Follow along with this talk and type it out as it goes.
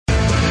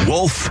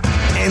Wolf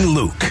and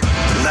Luke.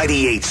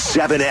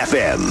 98.7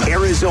 FM,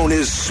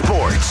 Arizona's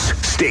sports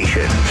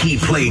station. He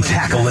played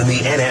tackle in the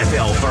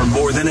NFL for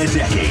more than a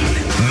decade.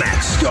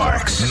 Matt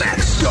Starks.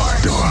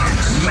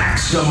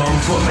 Maximum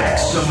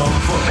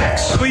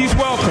football. Please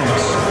welcome,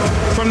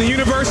 from the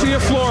University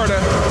of Florida,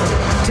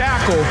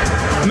 tackle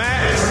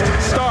Matt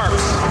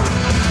Starks.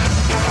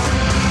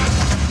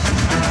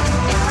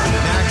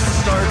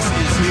 Starks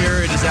is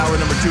here. It is hour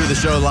number 2 of the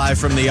show, live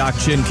from the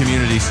Ak-Chin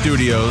Community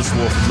Studios.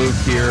 Wolf and Luke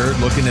here,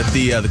 looking at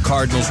the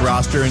Cardinals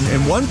roster.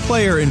 And one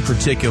player in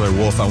particular,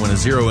 Wolf, I want to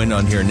zero in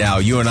on here now.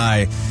 You and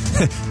I,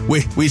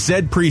 we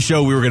said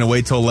pre-show we were going to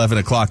wait till 11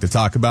 o'clock to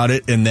talk about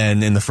it. And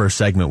then in the first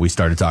segment, we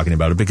started talking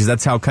about it because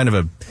that's how kind of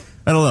a,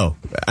 I don't know,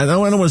 I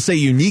don't want to say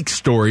unique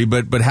story,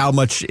 but how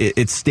much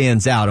it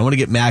stands out. I want to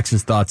get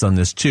Max's thoughts on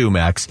this too,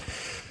 Max.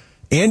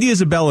 Andy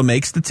Isabella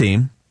makes the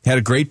team. Had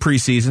a great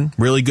preseason,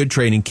 really good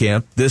training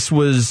camp. This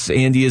was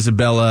Andy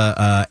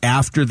Isabella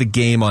after the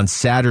game on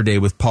Saturday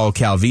with Paul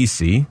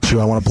Calvisi. Sure,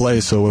 I want to play,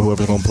 so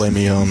whoever's going to play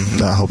me,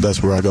 I hope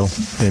that's where I go.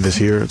 And if it's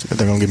here, if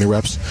they're going to give me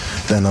reps,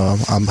 then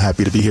I'm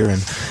happy to be here and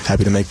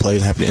happy to make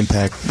plays and happy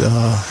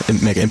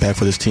to make an impact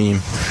for this team.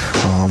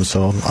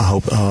 So I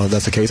hope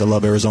that's the case. I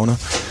love Arizona,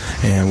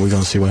 and we're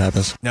going to see what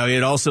happens. Now, he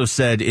had also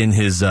said in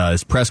his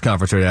press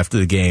conference right after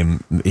the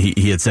game,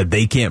 he had said,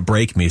 they can't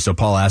break me. So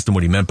Paul asked him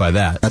what he meant by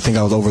that. I think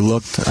I was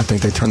overlooked. I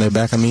think they turned their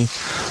back on me,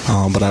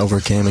 but I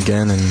overcame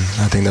again, and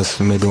I think that's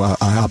maybe why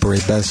I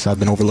operate best. I've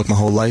been overlooked my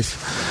whole life,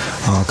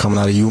 coming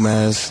out of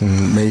UMass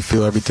and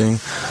Mayfield, everything,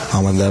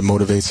 and that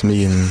motivates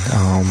me. And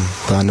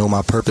but I know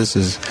my purpose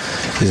is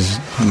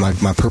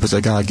my purpose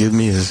that God gave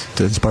me is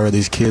to inspire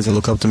these kids that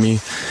look up to me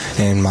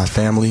and my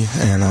family.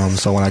 And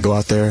so when I go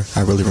out there,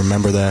 I really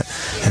remember that,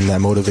 and that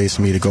motivates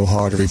me to go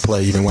hard every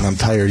play, even when I'm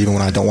tired, even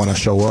when I don't want to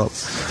show up.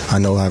 I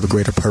know I have a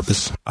greater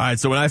purpose. All right,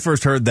 so when I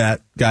first heard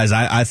that, guys,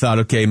 I thought,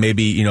 okay,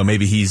 maybe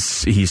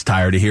he's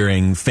tired of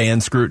hearing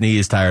fan scrutiny.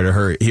 He's tired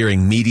of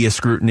hearing media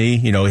scrutiny.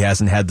 He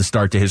hasn't had the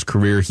start to his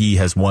career he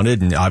has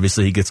wanted, and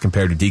obviously he gets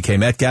compared to DK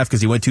Metcalf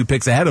because he went 2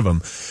 picks ahead of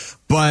him.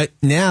 But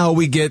now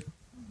we get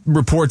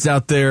reports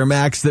out there,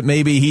 Max, that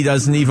maybe he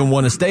doesn't even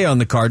want to stay on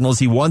the Cardinals.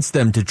 He wants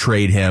them to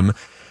trade him.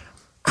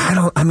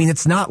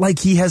 It's not like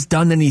he has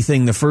done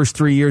anything the first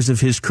 3 years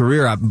of his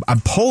career.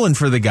 I'm pulling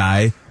for the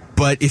guy.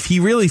 But if he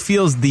really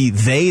feels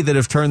they that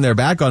have turned their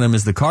back on him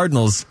is the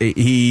Cardinals,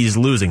 he's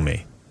losing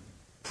me.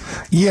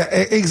 Yeah,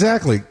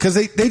 exactly. Because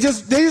they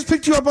just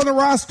picked you up on the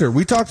roster.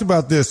 We talked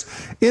about this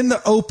in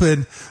the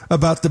open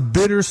about the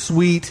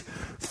bittersweet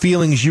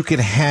feelings you can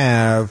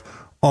have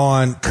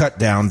on cut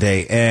down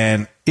day.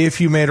 And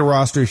if you made a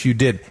roster, if you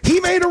did,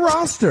 he made a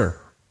roster.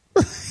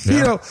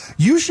 Yeah.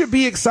 You should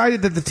be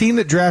excited that the team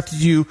that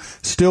drafted you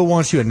still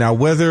wants you. Now,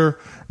 whether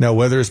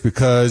it's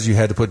because you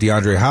had to put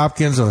DeAndre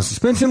Hopkins on the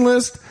suspension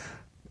list,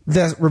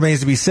 that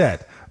remains to be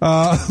said.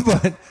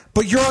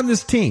 But you're on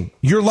this team.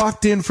 You're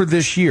locked in for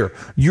this year.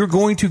 You're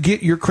going to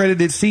get your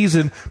credited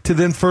season to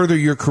then further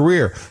your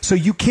career. So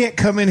you can't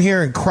come in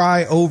here and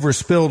cry over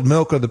spilled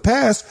milk of the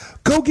past.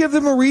 Go give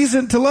them a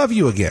reason to love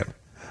you again.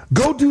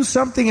 Go do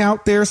something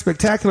out there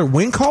spectacular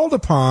when called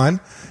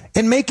upon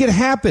and make it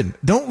happen.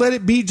 Don't let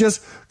it be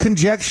just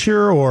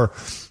conjecture or,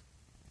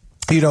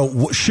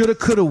 shoulda,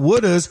 coulda,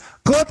 wouldas.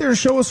 Go out there and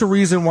show us a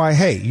reason why,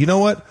 hey, you know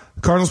what?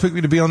 The Cardinals picked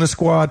me to be on this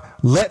squad.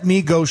 Let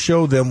me go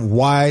show them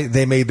why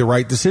they made the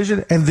right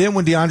decision. And then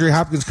when DeAndre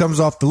Hopkins comes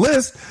off the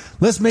list,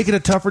 let's make it a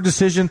tougher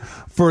decision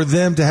for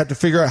them to have to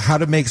figure out how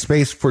to make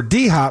space for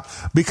D-Hop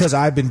because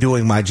I've been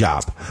doing my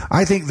job.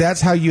 I think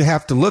that's how you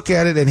have to look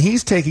at it. And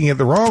he's taking it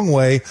the wrong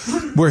way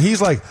where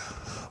he's like,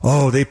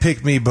 oh, they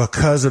picked me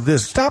because of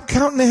this. Stop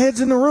counting the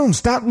heads in the room.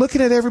 Stop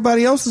looking at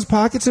everybody else's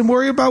pockets and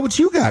worry about what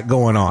you got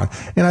going on.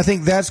 And I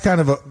think that's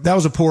that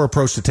was a poor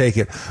approach to take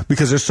it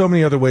because there's so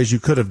many other ways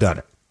you could have done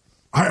it.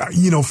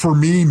 For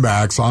me,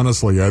 Max,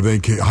 honestly, I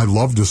think I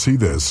love to see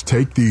this.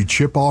 Take the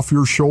chip off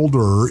your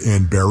shoulder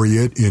and bury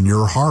it in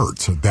your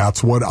heart.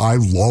 That's what I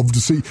love to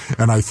see.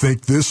 And I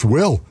think this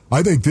will.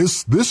 I think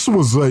this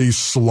was a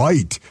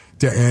slight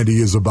to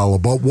Andy Isabella.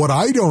 But what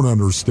I don't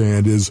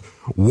understand is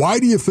why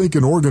do you think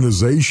an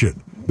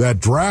organization that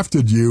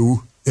drafted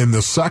you in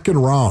the second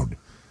round,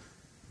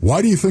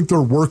 why do you think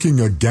they're working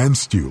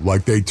against you?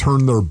 Like they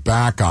turned their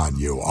back on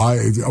you?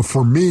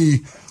 For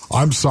me,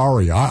 I'm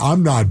sorry.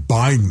 I'm not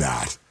buying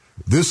that.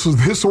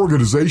 This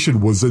organization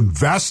was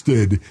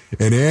invested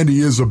in Andy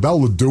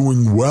Isabella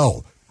doing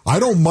well. I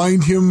don't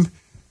mind him,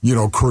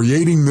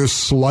 creating this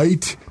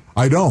slight.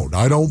 I don't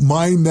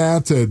mind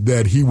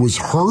that he was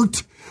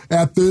hurt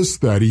at this,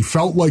 that he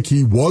felt like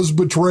he was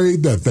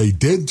betrayed, that they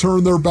did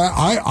turn their back.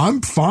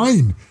 I'm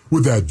fine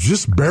with that.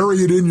 Just bury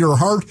it in your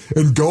heart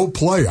and go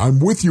play. I'm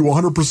with you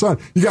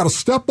 100%. You got to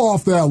step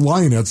off that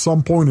line at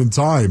some point in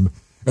time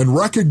and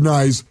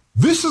recognize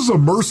this is a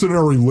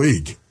mercenary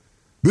league.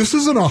 This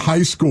isn't a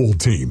high school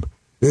team.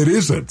 It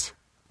isn't.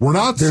 We're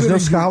not. There's no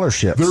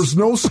scholarships. There's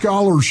no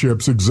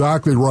scholarships.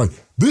 Exactly right.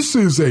 This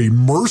is a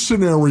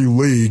mercenary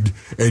league,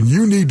 and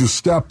you need to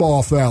step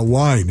off that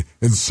line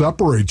and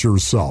separate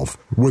yourself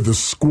with a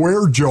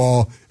square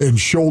jaw and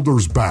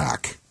shoulders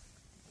back.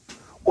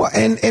 Well,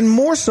 and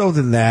more so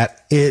than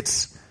that,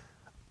 it's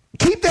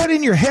keep that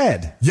in your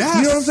head. Yes.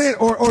 You know what I'm saying?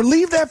 Or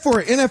leave that for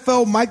an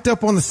NFL mic'd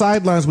up on the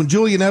sidelines when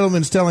Julian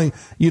Edelman's telling,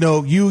 you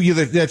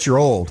that you're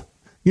old.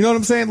 You know what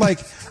I'm saying? Like,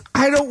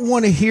 I don't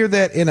want to hear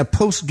that in a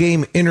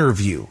post-game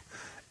interview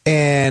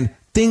and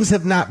things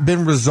have not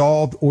been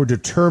resolved or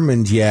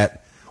determined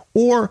yet,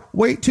 or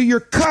wait till you're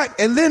cut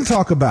and then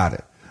talk about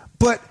it.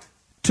 But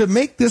to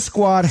make this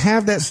squad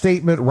have that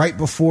statement right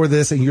before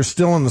this and you're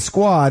still in the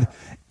squad,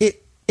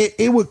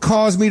 it would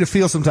cause me to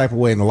feel some type of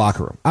way in the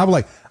locker room. I'm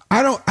like,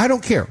 I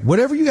don't care.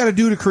 Whatever you got to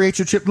do to create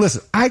your chip.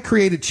 Listen, I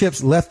created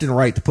chips left and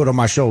right to put on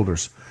my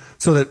shoulders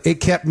so that it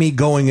kept me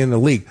going in the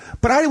league.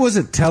 But I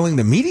wasn't telling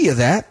the media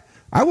that.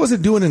 I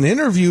wasn't doing an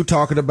interview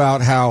talking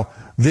about how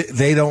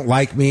they don't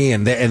like me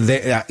and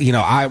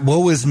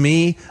woe is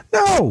me.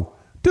 No,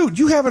 dude,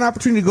 you have an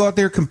opportunity to go out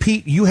there,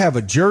 compete. You have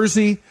a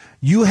jersey.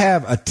 You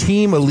have a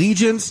team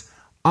allegiance.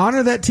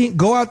 Honor that team.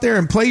 Go out there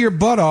and play your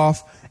butt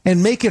off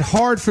and make it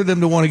hard for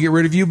them to want to get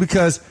rid of you,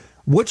 because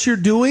what you're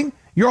doing,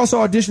 you're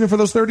also auditioning for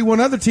those 31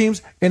 other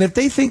teams. And if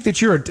they think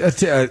that you're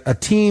a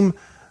team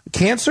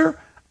cancer,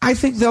 I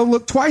think they'll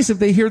look twice if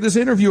they hear this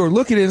interview or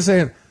look at it and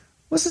say,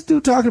 what's this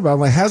dude talking about? I'm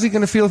like, how's he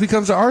going to feel if he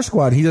comes to our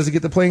squad? He doesn't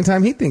get the playing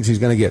time he thinks he's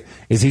going to get.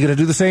 Is he going to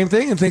do the same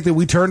thing and think that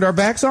we turned our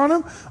backs on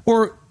him?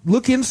 Or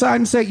look inside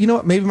and say, you know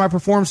what, maybe my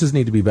performances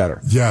need to be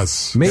better.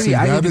 Yes. Maybe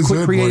I need to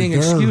quit creating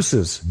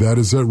excuses. That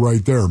is it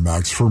right there,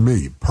 Max, for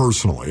me,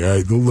 personally.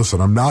 I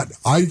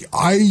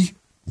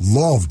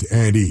loved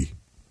Andy.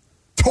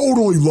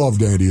 Totally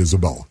loved Andy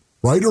Isabella.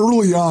 Right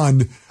early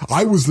on,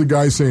 I was the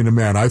guy saying,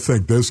 man, I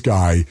think this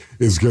guy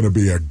is going to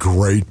be a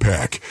great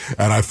pick.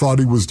 And I thought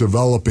he was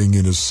developing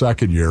in his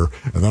second year.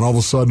 And then all of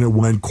a sudden it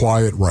went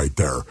quiet right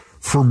there.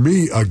 For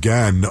me,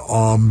 again,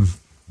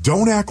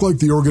 don't act like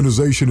the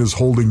organization is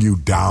holding you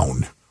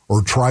down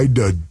or tried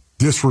to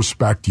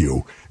disrespect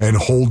you and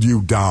hold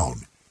you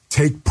down.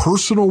 Take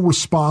personal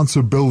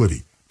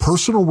responsibility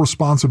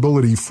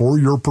for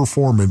your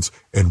performance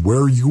and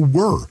where you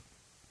were.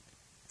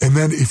 And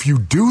then if you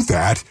do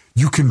that,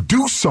 you can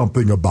do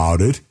something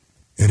about it.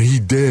 And he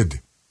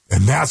did.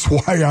 And that's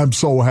why I'm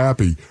so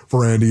happy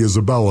for Andy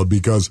Isabella,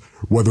 because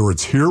whether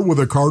it's here with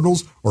the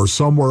Cardinals or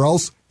somewhere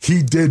else,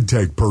 he did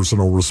take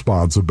personal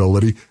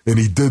responsibility and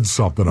he did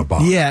something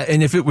about it. Yeah,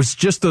 and if it was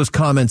just those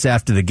comments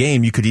after the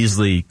game, you could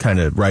easily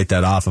kind of write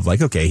that off of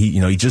like, okay,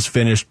 he just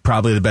finished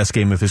probably the best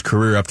game of his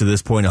career up to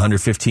this point,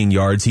 115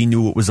 yards. He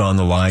knew what was on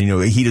the line,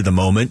 heat of the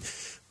moment.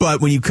 But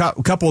when you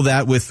couple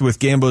that with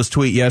Gambo's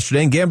tweet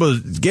yesterday, and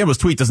Gambo's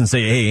tweet doesn't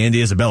say, hey,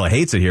 Andy Isabella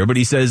hates it here, but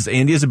he says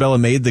Andy Isabella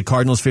made the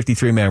Cardinals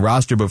 53-man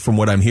roster, but from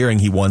what I'm hearing,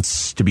 he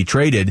wants to be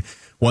traded,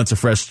 wants a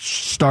fresh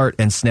start,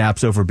 and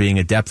snaps over being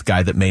a depth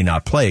guy that may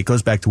not play. It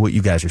goes back to what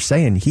you guys are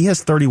saying. He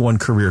has 31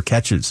 career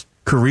catches.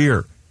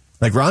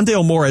 Like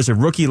Rondale Moore as a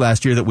rookie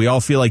last year that we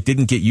all feel like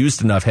didn't get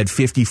used enough had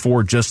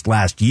 54 just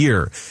last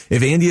year.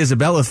 If Andy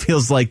Isabella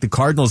feels like the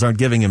Cardinals aren't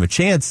giving him a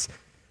chance,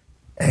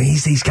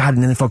 he's got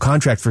an NFL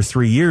contract for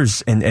 3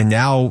 years, and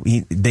now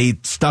they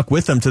stuck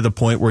with him to the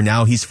point where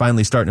now he's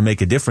finally starting to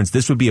make a difference.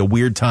 This would be a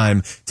weird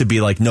time to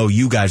be like, no,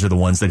 you guys are the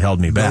ones that held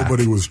me back.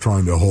 Nobody was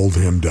trying to hold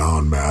him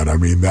down, man. I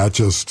mean, that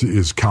just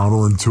is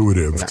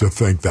counterintuitive to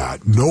think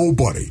that.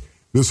 Nobody.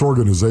 This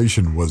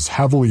organization was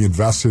heavily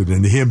invested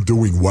in him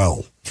doing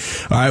well.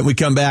 All right, we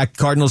come back.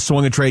 Cardinals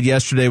swung a trade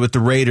yesterday with the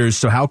Raiders.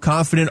 So how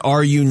confident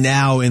are you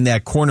now in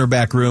that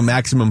cornerback room?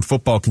 Maximum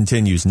Football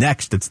continues.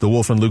 Next, it's the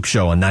Wolf and Luke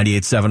Show on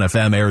 98.7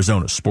 FM,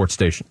 Arizona Sports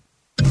Station.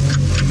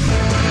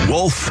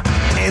 Wolf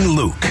and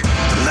Luke,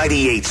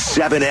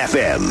 98.7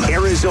 FM,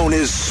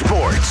 Arizona's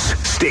sports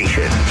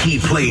station. He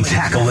played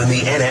tackle in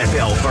the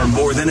NFL for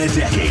more than a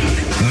decade.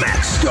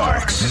 Matt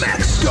Starks.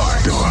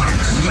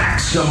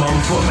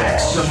 Maximum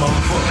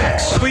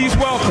football. Please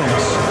welcome,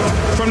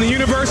 from the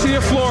University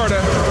of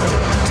Florida,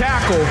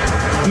 tackle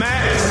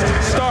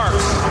Matt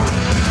Starks.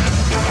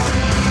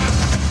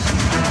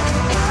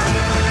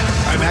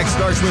 Max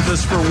Starks with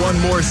us for one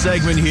more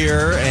segment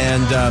here,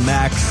 and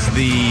Max,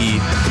 the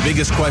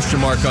biggest question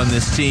mark on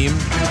this team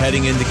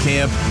heading into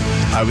camp,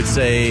 I would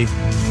say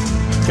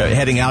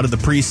heading out of the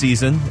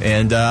preseason,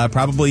 and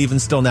probably even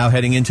still now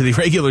heading into the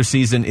regular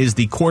season, is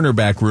the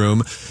cornerback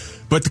room.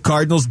 But the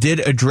Cardinals did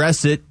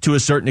address it to a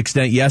certain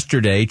extent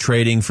yesterday,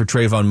 trading for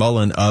Trayvon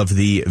Mullen of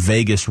the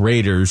Vegas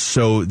Raiders.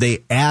 So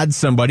they add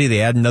somebody,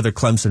 they add another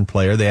Clemson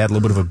player, they add a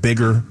little bit of a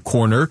bigger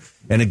corner,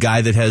 and a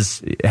guy that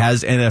has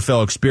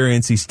NFL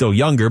experience. He's still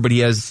younger, but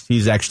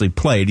he's actually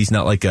played. He's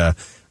not like a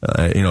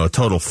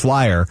total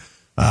flyer.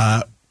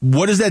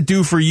 What does that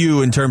do for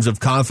you in terms of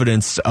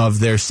confidence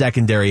of their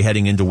secondary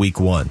heading into week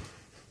one?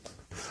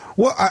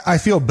 Well, I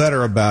feel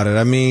better about it.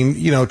 I mean,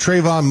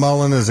 Trayvon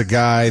Mullen is a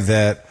guy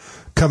that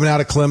coming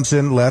out of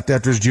Clemson, left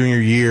after his junior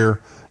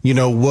year,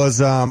 was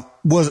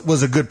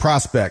a good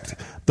prospect.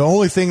 The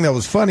only thing that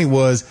was funny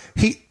was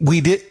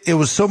it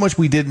was so much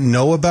we didn't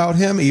know about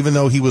him, even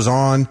though he was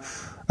on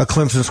a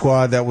Clemson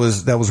squad that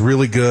was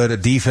really good, a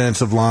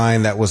defensive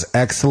line that was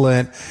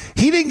excellent.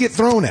 He didn't get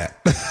thrown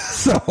at.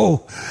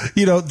 So,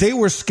 they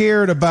were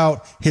scared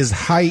about his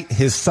height,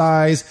 his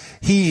size.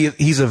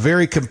 He's a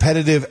very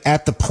competitive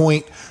at the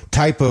point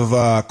type of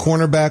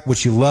cornerback,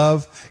 which you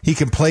love. He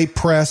can play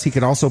press. He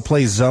can also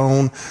play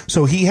zone.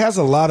 So he has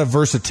a lot of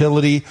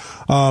versatility.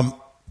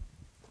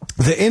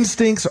 The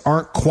instincts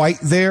aren't quite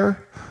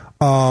there.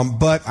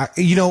 But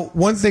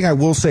one thing I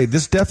will say,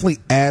 this definitely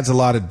adds a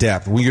lot of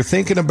depth. When you're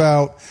thinking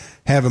about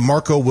having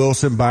Marco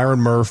Wilson, Byron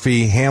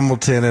Murphy,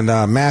 Hamilton,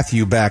 and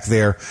Matthew back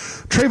there,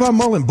 Trayvon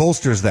Mullen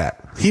bolsters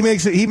that. He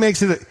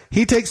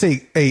takes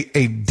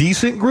a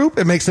decent group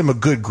and makes them a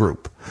good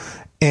group.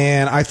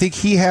 And I think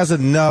he has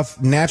enough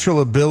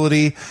natural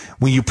ability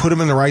when you put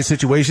him in the right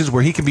situations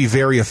where he can be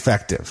very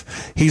effective.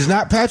 He's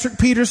not Patrick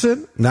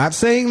Peterson, not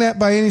saying that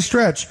by any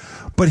stretch,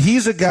 but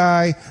he's a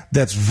guy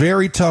that's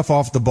very tough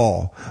off the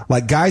ball.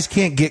 Like, guys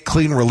can't get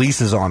clean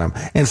releases on him.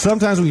 And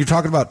sometimes when you're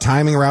talking about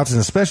timing routes, and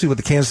especially with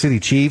the Kansas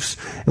City Chiefs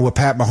and what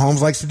Pat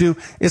Mahomes likes to do,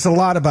 it's a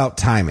lot about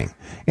timing.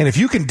 And if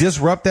you can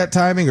disrupt that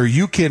timing, or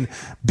you can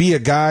be a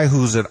guy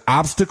who's an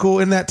obstacle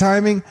in that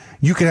timing,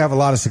 you can have a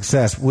lot of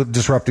success with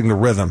disrupting the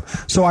rhythm.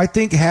 So I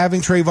think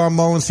having Trayvon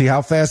Mullen, see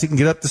how fast he can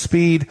get up to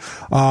speed,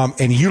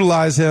 and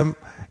utilize him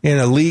in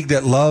a league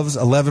that loves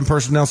 11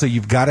 personnel, so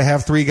you've got to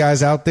have 3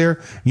 guys out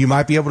there. You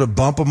might be able to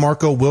bump a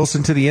Marco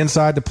Wilson to the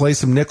inside to play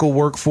some nickel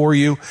work for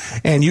you,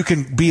 and you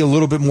can be a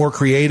little bit more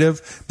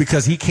creative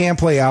because he can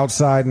play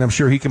outside, and I'm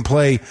sure he can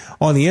play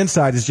on the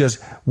inside. It's just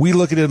we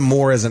look at him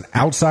more as an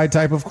outside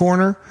type of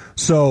corner.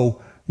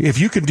 So if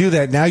you can do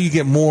that, now you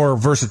get more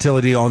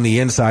versatility on the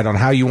inside on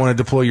how you want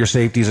to deploy your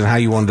safeties and how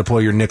you want to deploy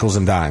your nickels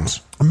and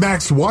dimes.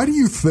 Max, why do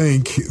you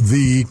think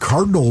the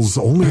Cardinals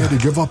only had to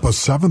give up a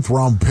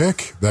 7th-round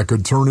pick that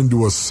could turn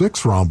into a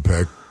 6th-round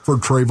pick for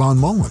Trayvon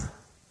Mullen?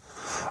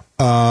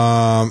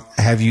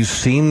 Have you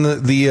seen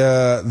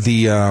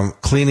the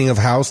cleaning of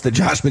house that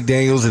Josh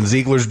McDaniels and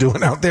Ziegler's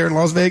doing out there in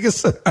Las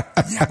Vegas? Yeah,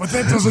 but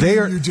that doesn't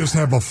mean you just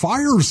have a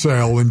fire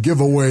sale and give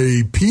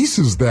away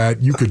pieces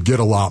that you could get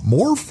a lot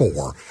more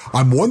for.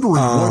 I'm wondering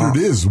what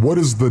it is. What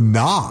is the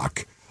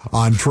knock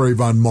on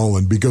Trayvon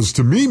Mullen? Because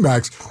to me,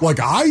 Max,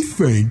 I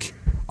think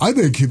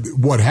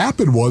what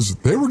happened was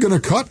they were going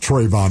to cut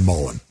Trayvon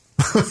Mullen.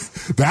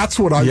 That's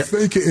what I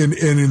think. And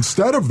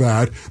instead of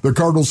that, the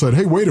Cardinals said,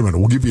 hey, wait a minute,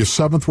 we'll give you a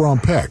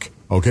 7th-round pick.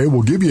 Okay,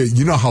 we'll give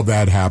you how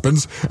that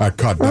happens at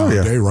cut down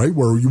day, right?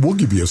 Where we'll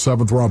give you a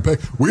 7th-round pick.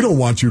 We don't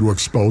want you to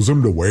expose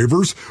him to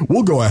waivers.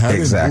 We'll go ahead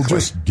and we'll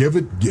just give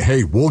it,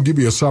 hey, we'll give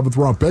you a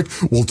 7th-round pick.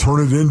 We'll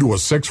turn it into a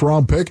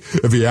 6th-round pick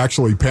if he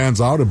actually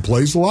pans out and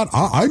plays a lot.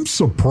 I'm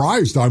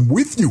surprised. I'm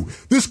with you.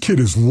 This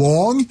kid is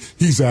long.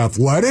 He's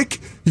athletic.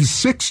 He's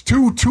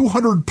 6'2",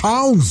 200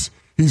 pounds.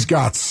 He's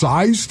got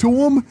size to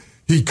him.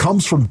 He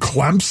comes from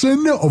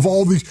Clemson. Of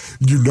all these,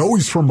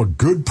 he's from a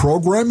good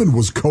program and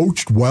was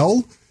coached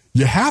well.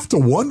 You have to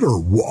wonder,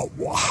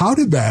 how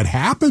did that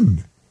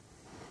happen?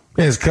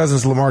 His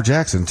cousin's Lamar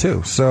Jackson,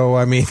 too. So,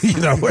 I mean,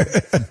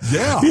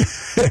 Yeah.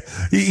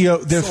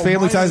 There's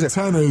family ties. My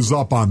antenna is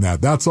up on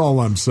that. That's all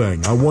I'm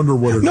saying. I wonder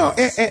what it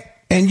is.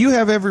 And you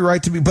have every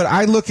right to be. But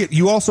I look at,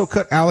 you also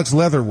cut Alex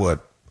Leatherwood,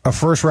 a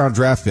 1st-round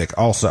draft pick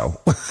also,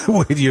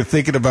 when you're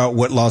thinking about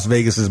what Las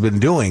Vegas has been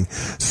doing.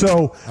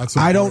 So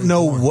I don't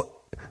know what.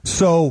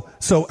 So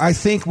I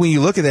think when you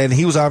look at that, and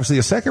he was obviously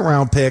a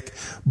 2nd-round pick,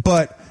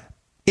 but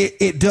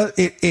it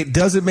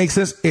doesn't make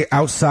sense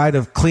outside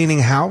of cleaning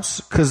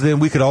house, because then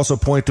we could also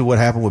point to what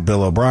happened with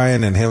Bill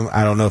O'Brien and him.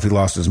 I don't know if he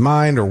lost his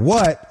mind or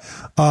what,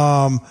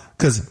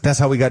 because that's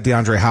how we got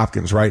DeAndre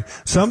Hopkins, right?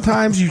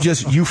 Sometimes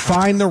you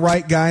find the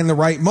right guy in the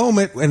right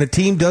moment, and a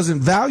team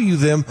doesn't value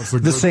them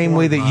the same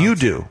way that you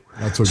do.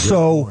 That's a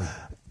good point.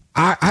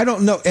 I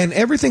don't know. And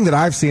everything that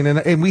I've seen,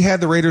 and we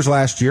had the Raiders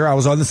last year. I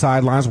was on the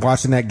sidelines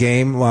watching that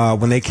game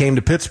when they came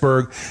to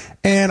Pittsburgh,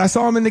 and I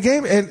saw him in the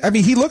game. And I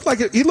mean, he looked like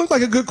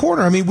a good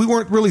corner. I mean, we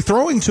weren't really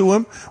throwing to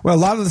him. Well, a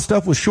lot of the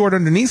stuff was short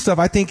underneath stuff.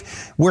 I think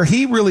where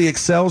he really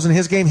excels in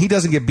his game, he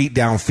doesn't get beat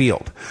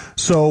downfield.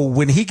 So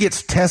when he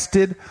gets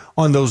tested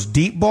on those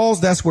deep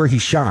balls, that's where he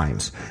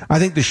shines. I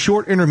think the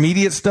short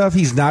intermediate stuff,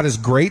 he's not as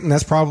great, and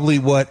that's probably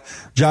what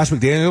Josh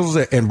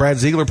McDaniels and Brad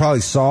Ziegler probably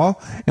saw,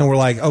 and were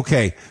like,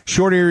 okay,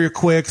 short area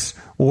quicks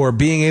or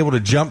being able to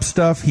jump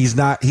stuff, he's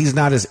not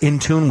as in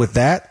tune with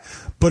that.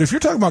 But if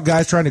you're talking about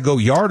guys trying to go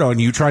yard on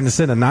you, trying to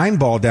send a 9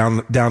 ball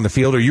down the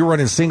field, or you're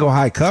running single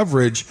high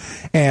coverage,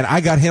 and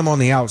I got him on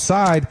the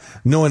outside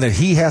knowing that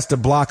he has to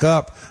block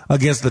up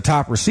against the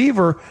top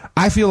receiver,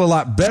 I feel a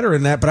lot better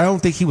in that, but I don't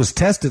think he was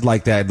tested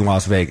like that in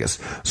Las Vegas.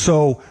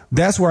 So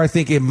that's where I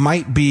think it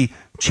might be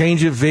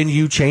change of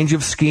venue, change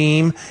of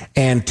scheme,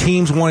 and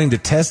teams wanting to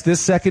test this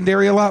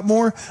secondary a lot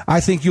more, I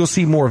think you'll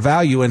see more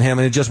value in him,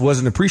 and it just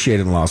wasn't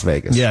appreciated in Las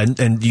Vegas. Yeah,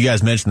 and you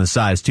guys mentioned the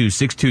size, too.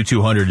 6'2",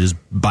 200 is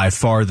by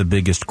far the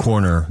biggest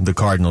corner the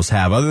Cardinals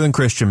have, other than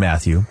Christian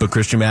Matthew. But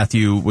Christian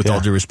Matthew, with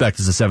all due respect,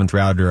 is a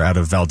seventh-rounder out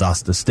of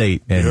Valdosta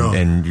State,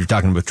 and you're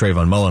talking with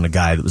Trayvon Mullen, a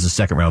guy that was a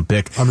second-round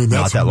pick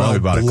not that long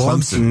ago at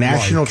Clemson.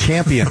 National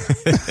champion.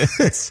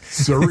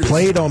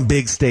 Played on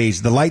big stage.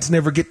 The lights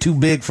never get too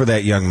big for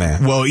that young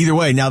man. Well, either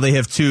way, now they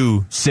have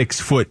 2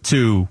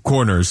 6'2"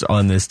 corners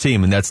on this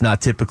team, and that's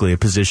not typically a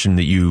position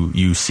that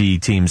you see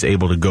teams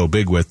able to go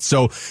big with.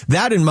 So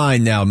that in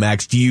mind now,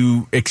 Max, do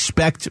you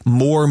expect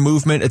more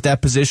movement at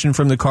that position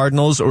from the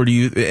Cardinals, or do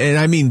you, and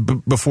I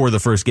mean before the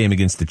first game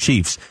against the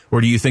Chiefs,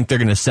 or do you think they're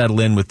going to settle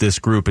in with this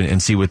group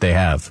and see what they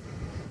have?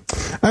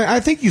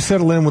 I think you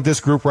settle in with this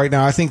group right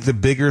now. I think the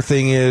bigger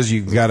thing is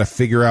you've got to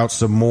figure out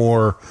some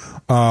more,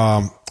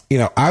 I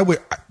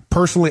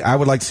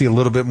would like to see a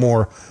little bit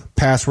more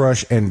pass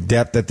rush and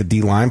depth at the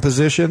D-line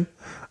position.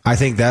 I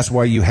think that's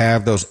why you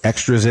have those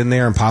extras in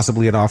there and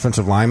possibly an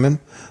offensive lineman.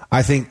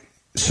 I think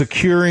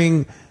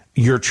securing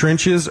your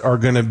trenches are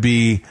going to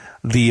be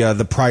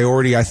the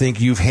priority. I think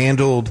you've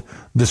handled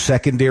the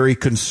secondary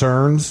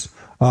concerns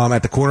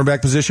at the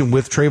cornerback position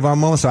with Trayvon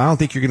Mullen, so I don't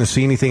think you're going to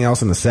see anything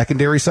else on the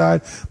secondary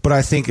side. But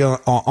I think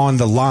on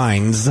the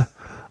lines,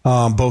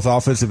 both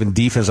offensive and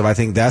defensive, I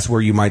think that's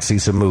where you might see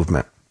some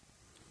movement.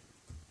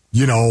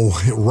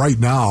 Right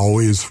now,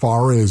 as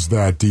far as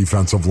that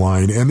defensive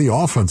line and the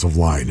offensive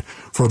line,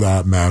 for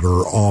that matter,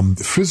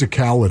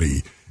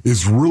 physicality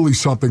is really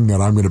something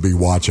that I'm going to be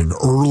watching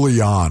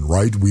early on,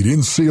 right? We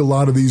didn't see a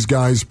lot of these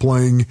guys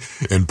playing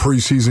in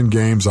preseason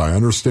games. I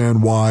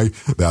understand why.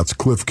 That's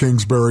Cliff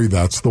Kingsbury.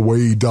 That's the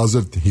way he does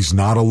it. He's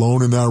not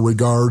alone in that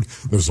regard.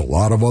 There's a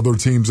lot of other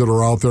teams that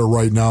are out there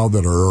right now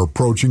that are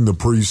approaching the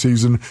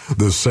preseason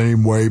the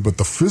same way. But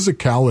the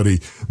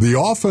physicality, the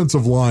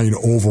offensive line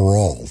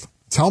overall,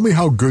 tell me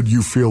how good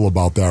you feel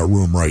about that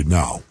room right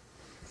now.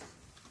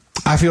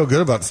 I feel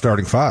good about the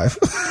starting 5.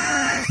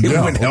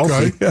 When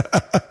healthy.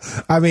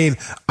 I mean,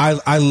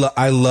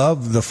 I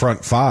love the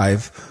front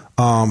 5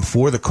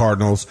 for the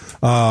Cardinals.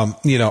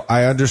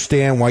 I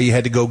understand why you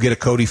had to go get a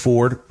Cody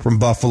Ford from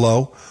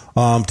Buffalo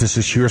to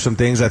secure some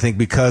things. I think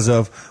because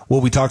of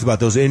what we talked about,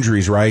 those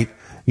injuries, right?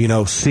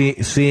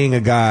 Seeing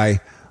a guy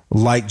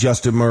like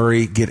Justin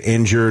Murray get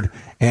injured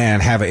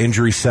and have an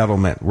injury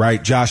settlement,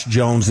 right? Josh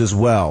Jones as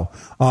well.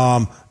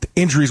 The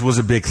injuries was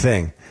a big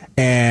thing.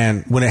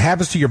 And when it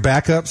happens to your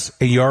backups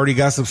and you already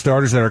got some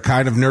starters that are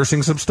kind of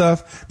nursing some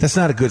stuff, that's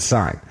not a good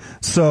sign.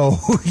 So,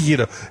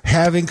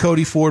 having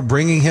Cody Ford,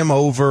 bringing him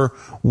over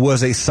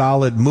was a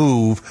solid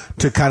move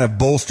to kind of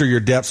bolster your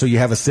depth so you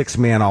have a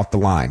 6-man off the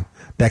line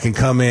that can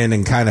come in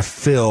and kind of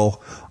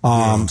fill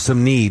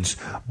some needs.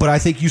 But I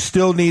think you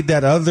still need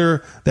that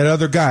other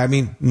guy. I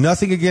mean,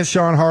 nothing against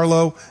Sean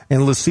Harlow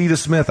and Lucida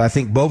Smith. I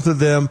think both of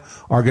them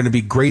are going to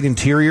be great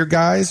interior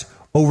guys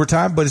over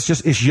time, but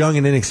it's young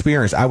and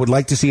inexperienced. I would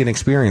like to see an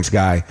experienced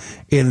guy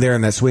in there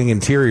in that swing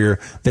interior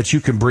that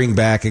you can bring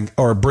back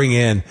or bring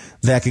in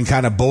that can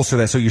kind of bolster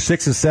that. So your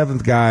 6th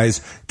and 7th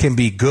guys can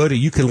be good, and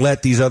you can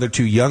let these other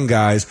 2 young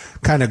guys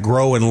kind of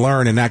grow and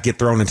learn and not get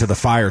thrown into the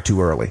fire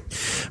too early.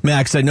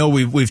 Max, I know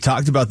we've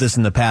talked about this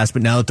in the past,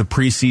 but now that the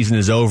preseason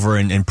is over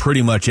and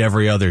pretty much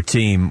every other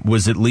team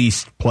was at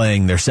least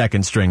playing their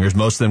second stringers,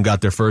 most of them got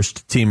their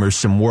first teamers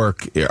some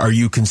work. Are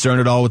you concerned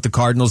at all with the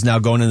Cardinals now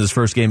going into this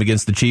first game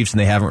against the Chiefs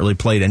and they haven't really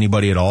played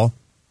anybody at all?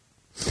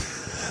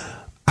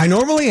 I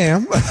normally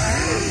am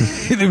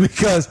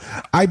because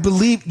I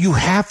believe you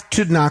have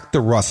to knock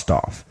the rust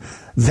off.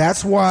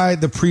 That's why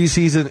the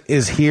preseason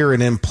is here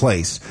and in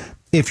place.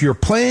 If you're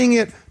playing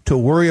it to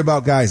worry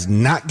about guys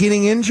not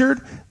getting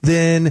injured,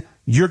 then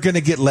you're going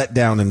to get let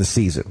down in the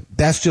season.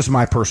 That's just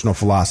my personal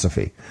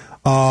philosophy.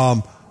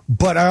 But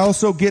I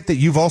also get that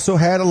you've also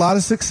had a lot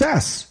of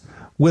success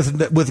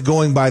with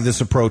going by this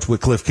approach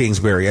with Cliff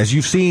Kingsbury. As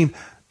you've seen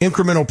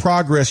incremental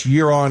progress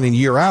year on and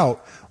year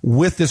out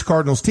with this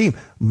Cardinals team.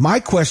 My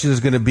question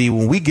is going to be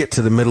when we get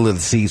to the middle of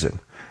the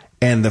season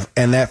and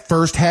that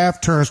first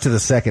half turns to the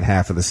second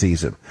half of the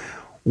season,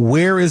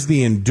 where is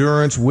the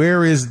endurance?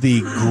 Where is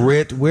the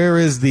grit? Where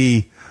is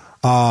the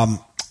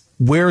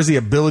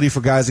ability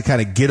for guys to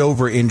kind of get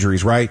over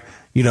injuries, right?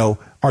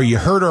 Are you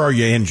hurt or are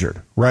you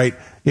injured, right?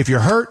 If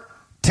you're hurt,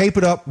 tape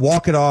it up,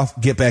 walk it off,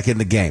 get back in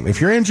the game.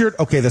 If you're injured,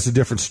 okay, that's a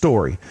different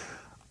story.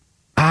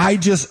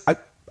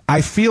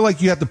 I feel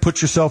like you have to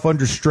put yourself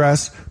under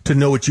stress to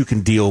know what you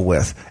can deal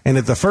with. And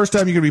if the first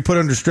time you're going to be put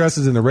under stress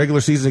is in the regular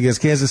season against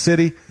Kansas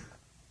City,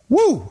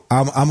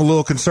 I'm a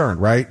little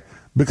concerned, right?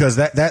 Because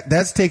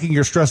that's taking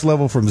your stress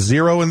level from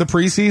 0 in the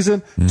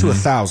preseason to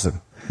 1,000.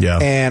 Yeah.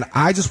 And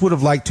I just would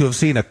have liked to have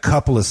seen a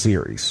couple of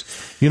series,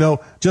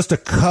 just a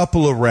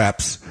couple of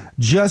reps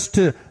just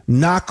to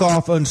knock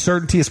off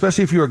uncertainty,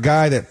 especially if you're a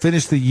guy that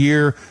finished the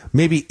year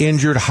maybe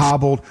injured,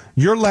 hobbled.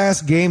 Your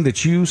last game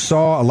that you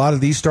saw a lot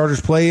of these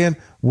starters play in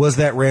was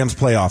that Rams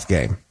playoff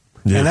game.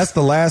 Yes. And that's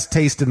the last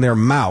taste in their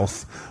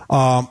mouth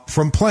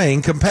from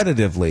playing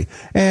competitively.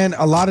 And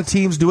a lot of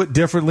teams do it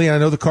differently. I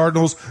know the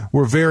Cardinals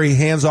were very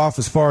hands-off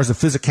as far as the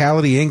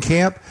physicality in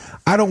camp.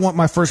 I don't want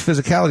my first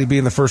physicality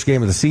being the first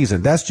game of the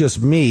season. That's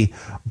just me.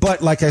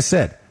 But like I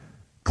said,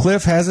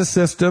 Cliff has a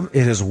system.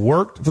 It has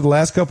worked for the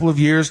last couple of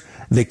years.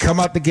 They come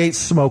out the gate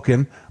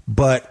smoking,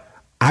 but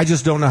I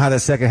just don't know how that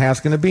second half's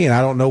going to be, and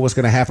I don't know what's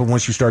going to happen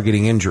once you start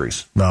getting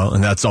injuries. Well,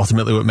 and that's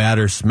ultimately what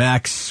matters.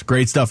 Max,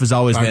 great stuff as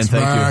always, Thanks,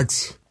 man. Thank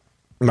Max.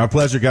 you. My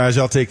pleasure, guys.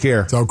 Y'all take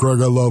care. Tell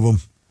Craig I love him.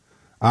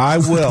 I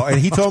will. And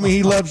he told me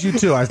he loves you,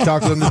 too. I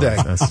talked to him today.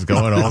 This is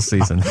going all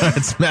season.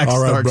 It's Max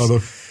All right, Starks brother.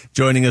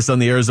 joining us on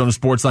the Arizona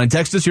Sports Line.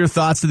 Text us your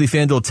thoughts to the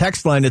FanDuel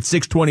text line at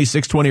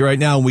 620-620 right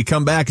now. When we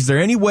come back, is there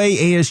any way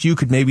ASU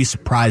could maybe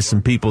surprise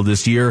some people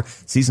this year?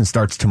 Season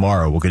starts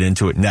tomorrow. We'll get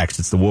into it next.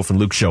 It's the Wolf and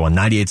Luke Show on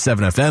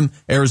 98.7 FM,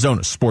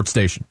 Arizona Sports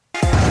Station.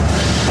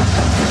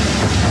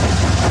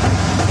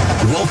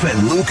 Wolf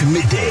and Luke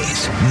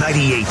middays,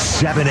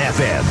 98.7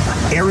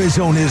 FM,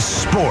 Arizona's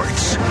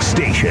sports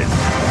station.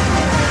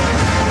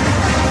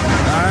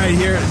 All right,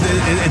 here.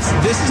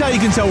 This is how you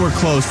can tell we're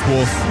close,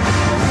 Wolf.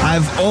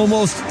 I've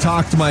almost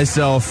talked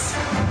myself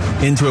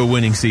into a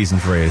winning season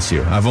for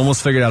ASU. I've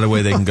almost figured out a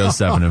way they can go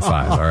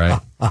 7-5. All right.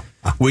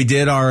 We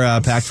did our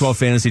Pac-12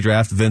 fantasy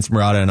draft, Vince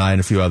Murata and I and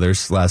a few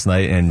others last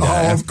night. And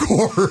of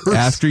course.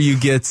 After you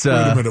get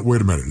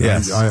wait a minute.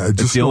 Yes, I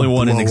just it's the only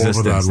one in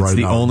existence. Right it's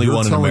the now. only You're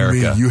one in telling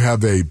America. Me you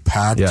have a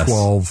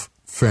Pac-12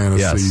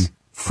 fantasy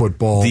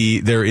football.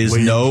 There is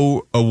league.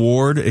 no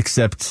award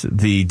except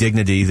the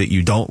dignity that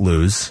you don't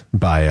lose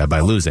by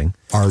losing.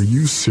 Are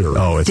you serious?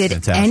 Oh, it's Did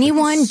fantastic.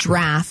 anyone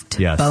draft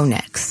Bo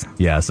Nix?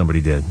 Yeah,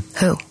 somebody did.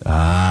 Who?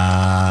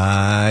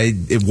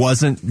 It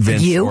wasn't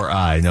Vince or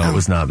I. No, it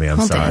was not me.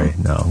 I'm sorry.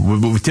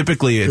 Damn. No.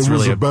 Typically, it's it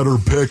was really a better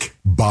pick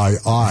by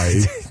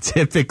eye.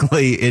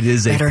 Typically, it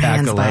is better a Pac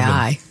hands 11. by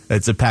eye.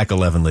 It's a Pac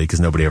 11 league because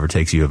nobody ever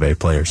takes U of A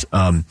players.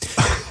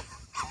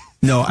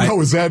 No,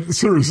 is that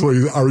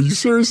seriously? Are you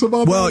serious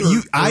about well,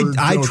 that?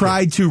 I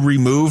tried to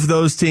remove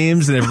those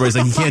teams, and everybody's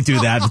like, you can't do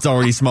that. It's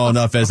already small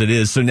enough as it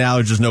is. So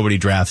now just nobody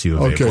drafts U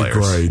of A players.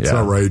 Okay, great. Yeah.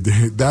 All right.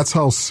 That's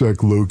how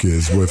sick Luke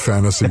is with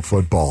fantasy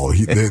football.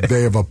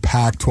 They have a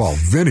Pac-12.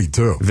 Vinny,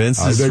 too. Vince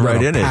is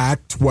right in it.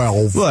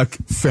 Pac-12 Look,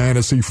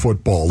 fantasy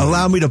football league.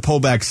 Allow me to pull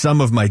back some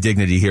of my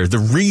dignity here. The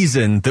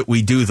reason that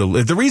we do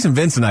the reason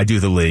Vince and I do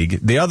the league,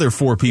 the other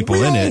four people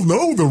in it. We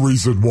all know the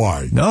reason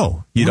why.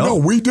 No, you don't. No,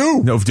 we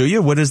do. No, do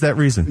you? What is that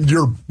reason?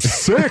 You're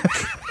sick.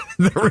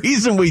 The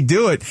reason we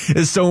do it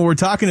is so when we're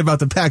talking about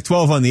the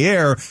Pac-12 on the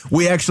air,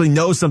 we actually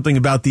know something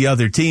about the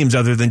other teams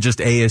other than just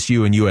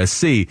ASU and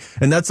USC.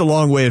 And that's a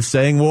long way of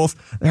saying, Wolf,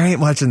 there ain't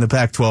much in the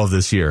Pac-12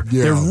 this year.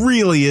 Yeah. There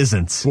really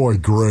isn't. Boy,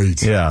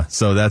 great. Yeah,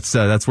 so that's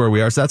where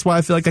we are. So that's why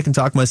I feel like I can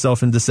talk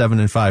myself into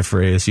 7-5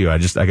 for ASU.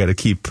 I got to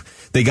keep.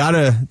 You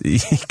gotta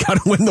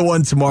win the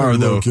one tomorrow,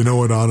 though. Look, you know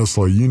what?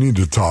 Honestly, you need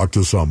to talk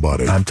to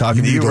somebody. I'm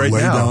talking to you right now.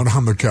 You need to lay down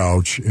on the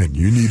couch and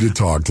you need to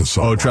talk to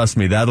somebody. Oh, trust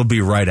me, that'll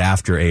be right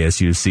after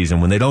ASU's season.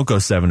 When they don't go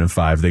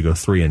 7-5, they go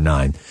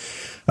 3-9.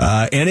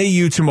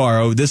 NAU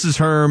tomorrow. This is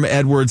Herm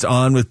Edwards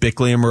on with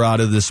Bickley and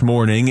Murata this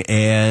morning,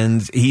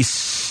 and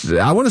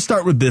I want to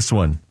start with this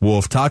one,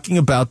 Wolf, talking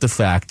about the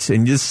fact,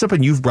 and this is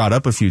something you've brought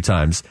up a few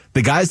times,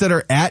 the guys that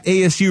are at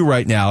ASU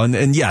right now,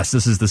 and yes,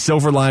 this is the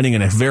silver lining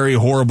in a very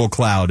horrible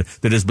cloud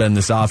that has been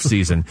this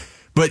offseason,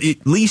 but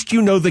at least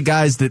you know the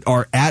guys that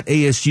are at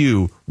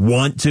ASU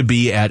want to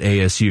be at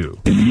ASU.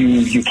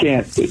 You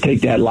can't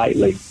take that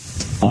lightly.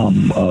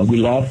 We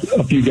lost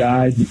a few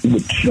guys,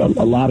 which a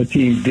lot of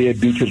teams did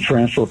due to the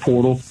transfer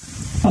portal.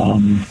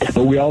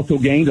 But we also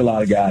gained a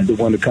lot of guys that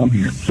wanted to come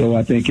here. So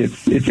I think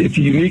it's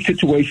a unique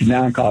situation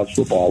now in college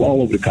football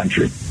all over the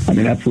country. I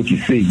mean, that's what you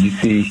see. You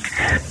see,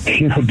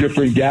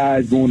 different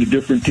guys going to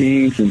different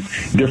teams and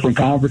different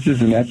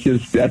conferences, and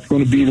that's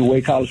going to be the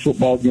way college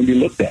football is going to be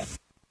looked at.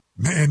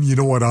 Man, you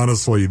know what?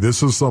 Honestly,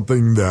 this is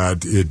something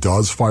that it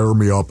does fire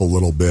me up a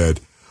little bit.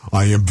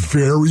 I am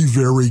very,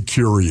 very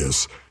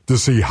curious to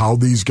see how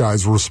these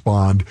guys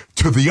respond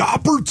to the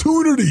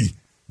opportunity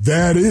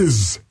that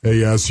is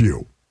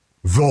ASU.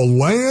 The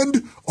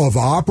land of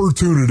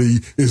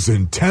opportunity is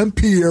in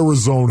Tempe,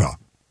 Arizona.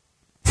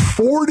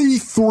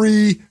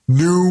 43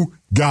 new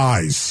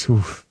guys.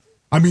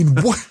 I mean,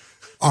 what?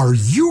 Are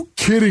you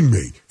kidding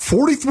me?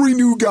 43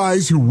 new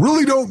guys who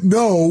really don't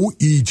know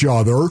each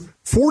other.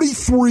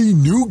 43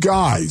 new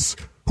guys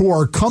who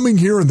are coming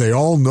here, and they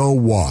all know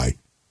why.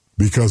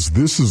 Because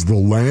this is the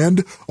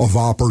land of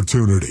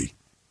opportunity.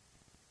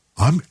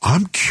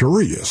 I'm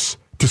curious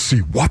to see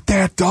what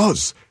that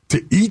does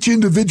to each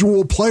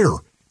individual player.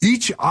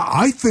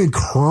 I think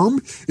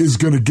Herm is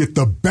going to get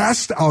the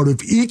best out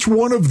of each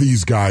one of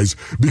these guys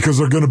because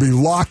they're going to be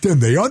locked in.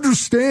 They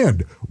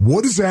understand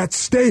what is at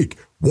stake.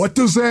 What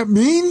does that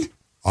mean?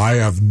 I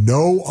have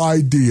no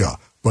idea.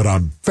 but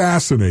I'm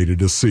fascinated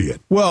to see it.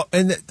 Well,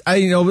 and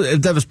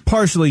that was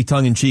partially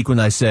tongue-in-cheek when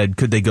I said,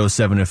 could they go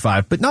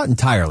 7-5, but not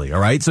entirely, all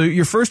right? So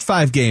your first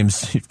 5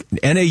 games,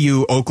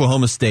 NAU,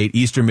 Oklahoma State,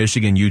 Eastern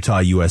Michigan,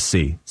 Utah,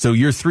 USC. So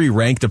your 3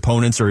 ranked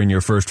opponents are in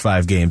your first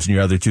 5 games, and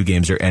your other 2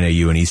 games are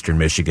NAU and Eastern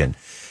Michigan.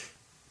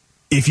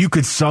 If you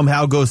could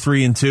somehow go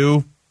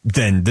 3-2,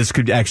 then this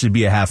could actually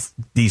be a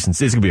half-decent,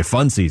 this could be a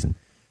fun season.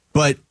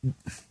 But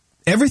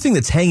everything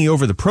that's hanging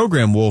over the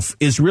program, Wolf,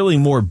 is really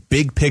more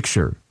big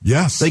picture.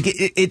 Yes. Like,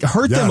 it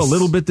hurt them a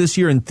little bit this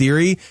year in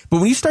theory, but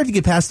when you start to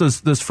get past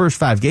those first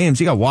 5 games,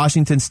 you got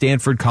Washington,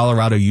 Stanford,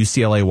 Colorado,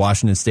 UCLA,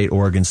 Washington State,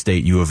 Oregon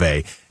State, U of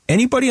A.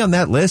 Anybody on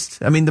that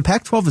list? I mean, the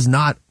Pac-12 is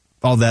not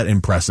all that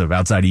impressive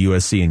outside of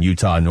USC and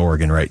Utah and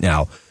Oregon right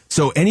now.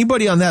 So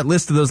anybody on that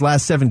list of those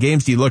last 7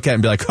 games, do you look at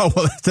and be like, oh,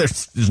 well,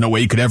 there's no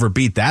way you could ever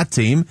beat that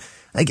team?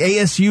 Like,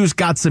 ASU's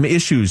got some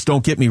issues,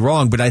 don't get me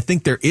wrong, but I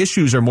think their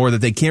issues are more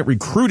that they can't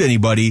recruit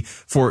anybody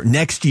for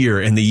next year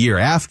and the year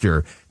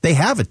after. They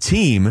have a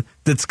team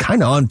that's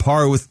kind of on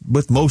par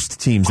with most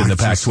teams in the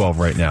Pac-12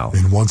 right now.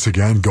 And once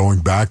again,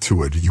 going back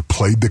to it, you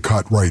played the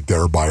cut right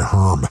there by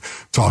Herm,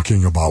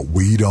 talking about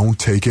we don't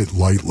take it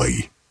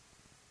lightly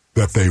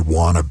that they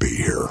want to be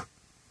here.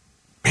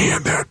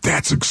 Man,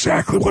 that's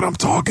exactly what I'm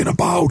talking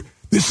about.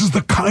 This is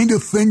the kind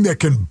of thing that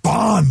can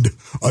bond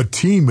a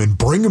team and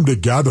bring them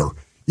together.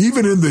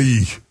 Even in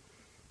the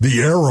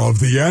era of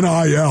the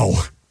NIL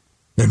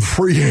and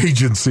free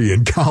agency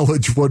in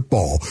college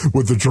football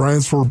with the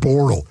transfer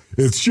portal,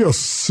 it's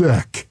just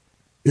sick.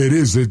 It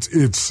is.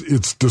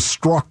 It's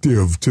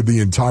destructive to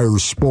the entire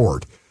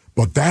sport.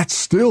 But that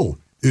still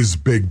is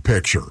big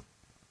picture.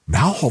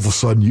 Now all of a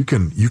sudden you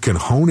can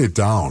hone it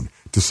down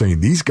to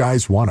saying these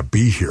guys want to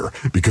be here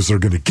because they're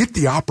going to get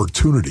the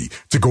opportunity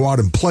to go out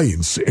and play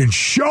and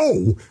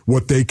show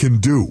what they can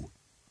do.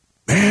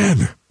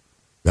 Man,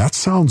 that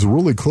sounds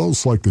really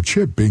close, like the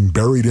chip being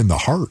buried in the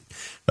heart.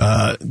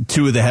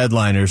 2 of the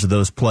headliners of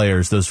those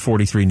players, those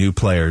 43 new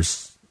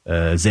players,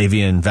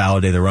 Xavier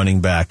Valladay, the running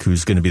back,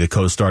 who's going to be the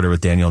co-starter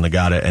with Daniel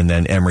Nagata, and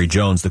then Emory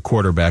Jones, the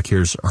quarterback.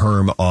 Here's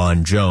Herm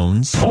on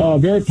Jones.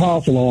 Very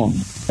powerful arm.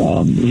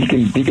 He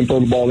can throw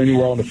the ball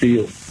anywhere on the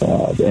field,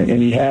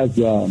 and he has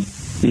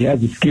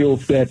the skill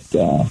set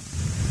to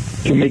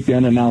make the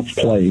unannounced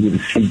play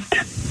with his feet.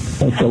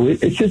 And so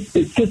it's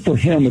just for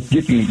him. It's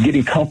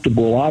getting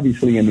comfortable,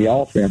 obviously, in the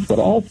offense, but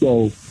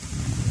also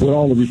with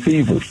all the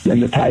receivers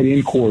and the tight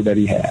end core that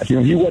he has. You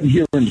know, he wasn't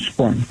here in the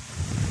spring.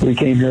 When he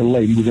came here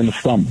late, he was in the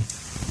summer.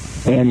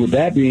 And with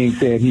that being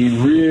said, he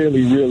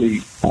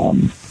really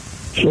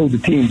showed the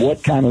team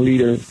what kind of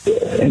leader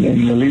and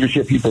the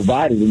leadership he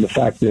provided, in the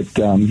fact that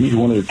he's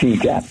one of the team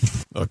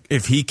captains. Look,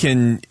 if he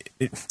can,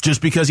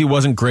 just because he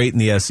wasn't great in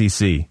the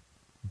SEC,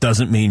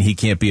 doesn't mean he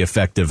can't be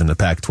effective in the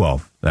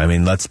Pac-12. I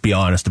mean, let's be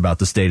honest about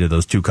the state of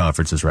those 2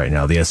 conferences right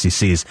now. The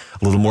SEC is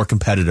a little more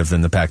competitive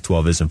than the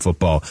Pac-12 is in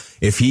football.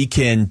 If he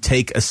can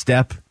take a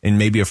step and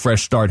maybe a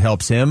fresh start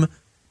helps him,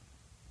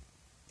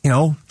 you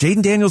know,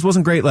 Jaden Daniels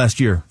wasn't great last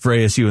year for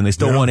ASU, and they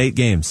still won 8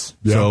 games.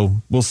 Yeah. So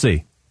we'll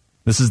see.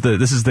 This is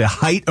the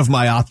height of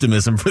my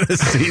optimism for this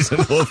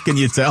season, Wolf. Can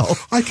you tell?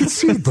 I can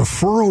see the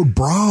furrowed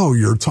brow.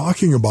 You're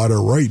talking about it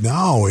right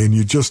now, and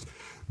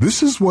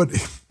this is what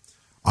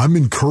I'm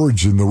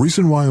encouraged. And the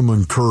reason why I'm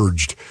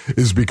encouraged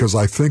is because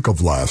I think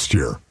of last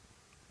year.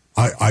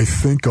 I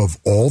think of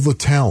all the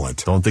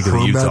talent. Don't think of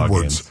the Utah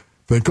games.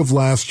 Think of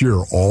last year,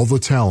 all the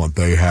talent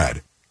they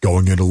had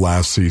going into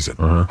last season.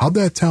 Uh-huh. How'd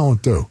that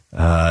talent do?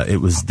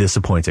 It was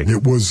disappointing.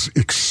 It was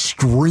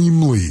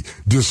extremely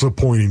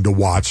disappointing to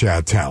watch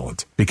that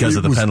talent. Because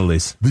of the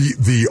penalties.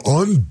 The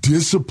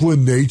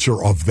undisciplined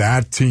nature of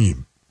that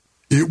team.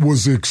 It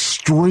was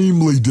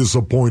extremely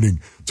disappointing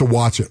to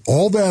watch it.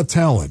 All that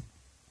talent.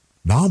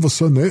 Now all of a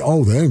sudden, they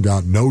ain't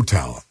got no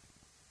talent.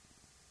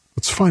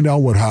 Let's find out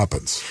what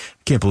happens.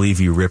 Can't believe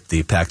you ripped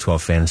the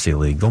Pac-12 Fantasy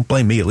League. Don't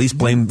blame me. At least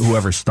blame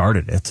whoever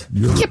started it.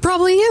 Yeah,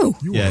 probably you.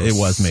 Yeah, it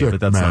was me, but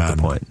that's not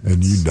the point.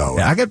 And you know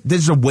it.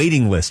 There's a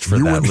waiting list for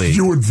that league.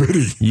 You and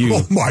Vinny.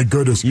 Oh, my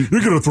goodness. You're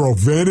going to throw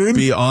Vin in?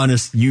 Be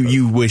honest.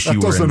 You wish you were in.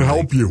 That doesn't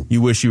help you.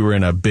 You wish you were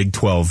in a Big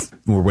 12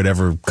 or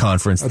whatever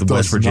conference the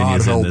West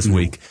Virginia's in this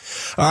week.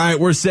 All right,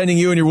 we're sending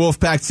you and your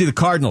Wolfpack to see the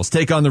Cardinals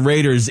take on the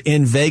Raiders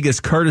in Vegas,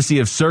 courtesy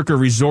of Circa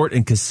Resort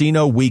and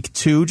Casino Week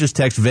 2. Just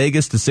text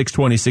Vegas to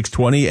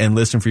 620-620 and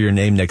listen for your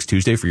name next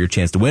Tuesday for your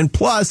chance to win.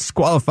 Plus,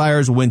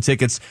 qualifiers will win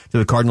tickets to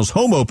the Cardinals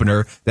home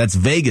opener. That's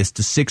Vegas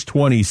to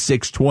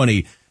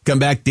 620-620. Come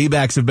back.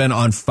 D-backs have been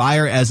on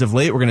fire as of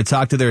late. We're going to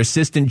talk to their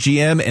assistant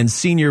GM and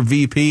senior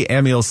VP,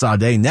 Amiel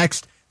Sadeh.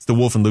 Next, it's the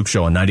Wolf and Luke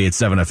Show on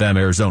 98.7 FM,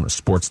 Arizona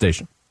Sports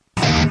Station.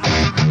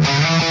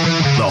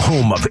 The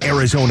home of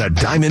Arizona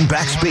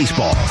Diamondbacks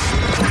baseball.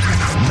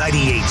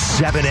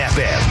 98.7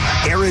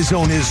 FM,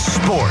 Arizona's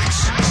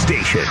sports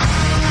station.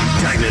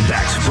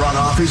 Diamondbacks front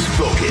office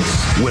focus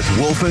with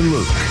Wolf and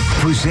Luke.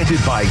 Presented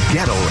by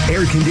Gettle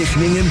Air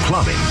Conditioning and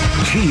Plumbing.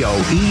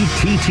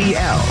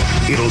 GOETTL.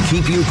 It'll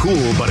keep you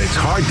cool, but it's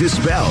hard to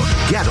spell.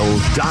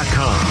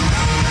 Gettle.com.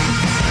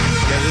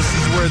 Yeah, this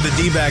is where the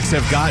D-backs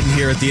have gotten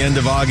here at the end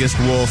of August,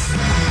 Wolf.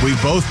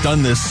 We've both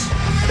done this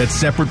at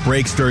separate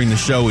breaks during the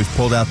show. We've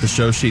pulled out the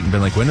show sheet and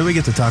been like, when do we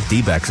get to talk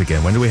D-backs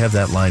again? When do we have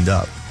that lined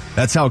up?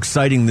 That's how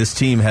exciting this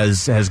team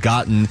has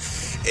gotten.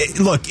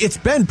 Look, it's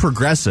been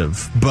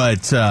progressive,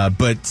 but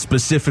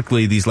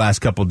specifically these last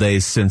couple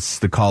days since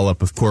the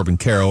call-up of Corbin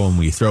Carroll, and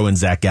we throw in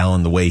Zach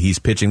Gallen the way he's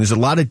pitching, there's a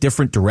lot of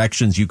different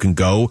directions you can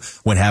go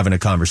when having a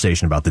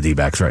conversation about the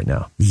D-backs right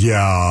now.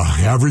 Yeah,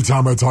 every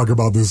time I talk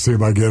about this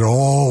team, I get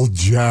all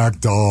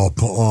jacked up.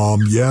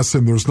 Yes,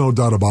 and there's no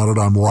doubt about it.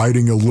 I'm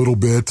riding a little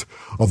bit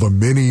of a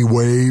mini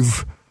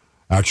wave.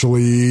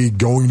 Actually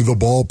going to the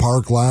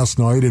ballpark last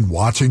night and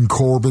watching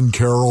Corbin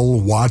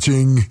Carroll,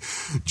 watching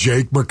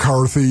Jake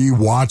McCarthy,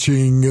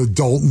 watching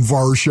Dalton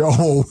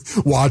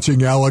Varsho,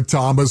 watching Alec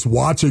Thomas,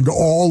 watching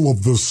all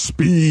of the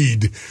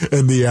speed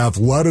and the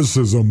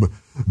athleticism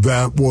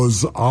that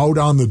was out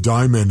on the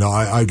diamond.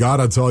 I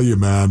gotta tell you,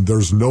 man,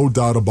 there's no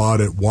doubt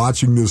about it.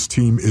 Watching this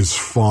team is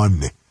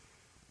fun.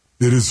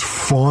 It is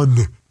fun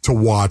to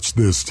watch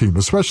this team,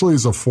 especially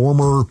as a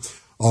former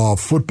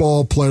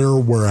football player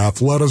where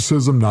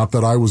athleticism, not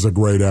that I was a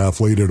great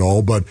athlete at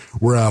all, but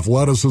where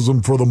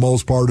athleticism for the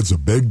most part is a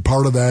big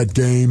part of that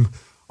game.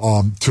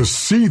 To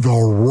see the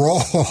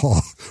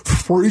raw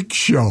freak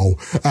show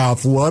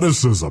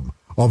athleticism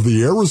of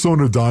the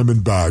Arizona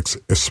Diamondbacks,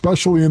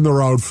 especially in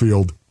their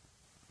outfield,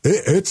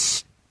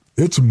 it's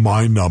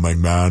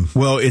mind-numbing, man.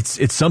 Well,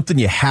 it's something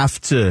you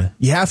have to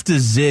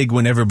zig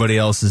when everybody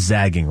else is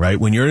zagging, right?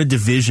 When you're in a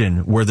division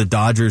where the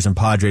Dodgers and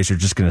Padres are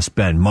just going to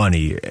spend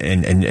money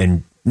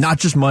and not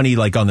just money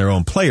like on their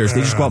own players,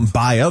 they just go out and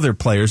buy other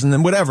players, and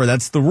then whatever,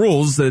 that's the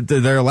rules that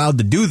they're allowed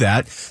to do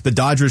that. The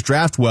Dodgers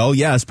draft well,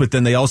 yes, but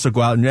then they also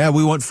go out and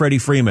we want Freddie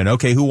Freeman.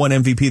 Okay, who won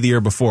MVP the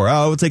year before?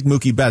 Oh, we'll take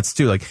Mookie Betts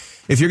too. Like,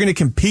 if you're going to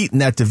compete in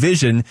that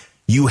division,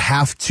 you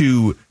have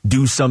to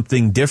do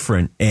something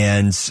different,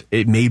 and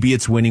maybe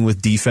it's winning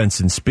with defense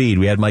and speed.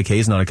 We had Mike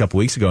Hazen on a couple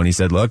weeks ago, and he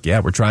said, look,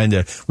 yeah,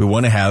 we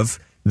want to have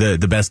the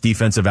best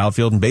defensive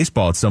outfield in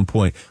baseball at some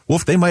point.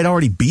 Wolf, they might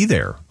already be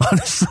there,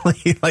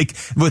 honestly. Like,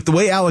 with the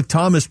way Alec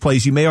Thomas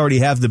plays, you may already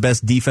have the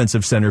best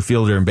defensive center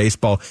fielder in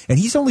baseball, and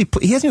he hasn't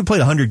even played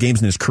 100 games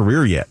in his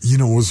career yet. You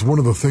know, it was one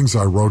of the things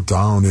I wrote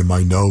down in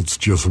my notes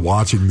just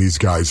watching these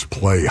guys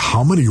play.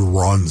 How many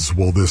runs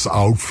will this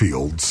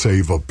outfield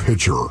save a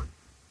pitcher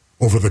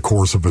over the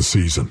course of a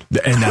season?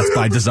 And that's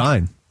by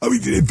design. I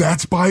mean,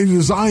 that's by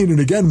design. And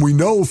again, we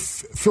know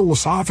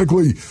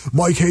philosophically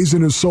Mike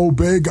Hazen is so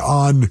big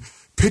on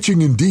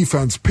pitching and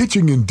defense,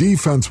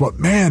 but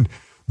man,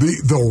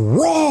 the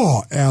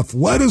raw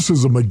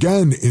athleticism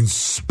again in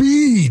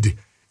speed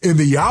in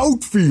the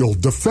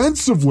outfield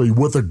defensively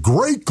with a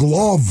great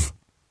glove.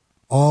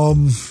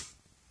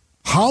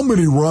 How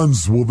many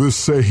runs will this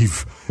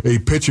save a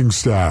pitching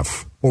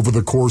staff over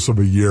the course of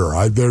a year?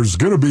 There's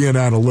going to be an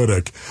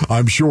analytic,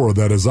 I'm sure,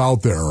 that is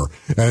out there,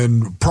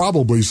 and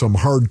probably some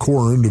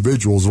hardcore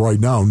individuals right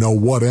now know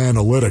what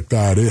analytic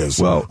that is.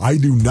 Well, I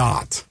do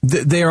not.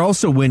 They are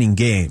also winning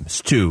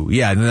games, too.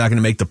 Yeah, they're not going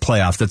to make the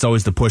playoffs. That's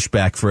always the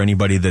pushback for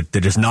anybody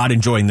that is not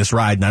enjoying this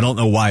ride, and I don't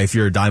know why, if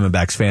you're a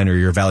Diamondbacks fan or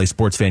you're a Valley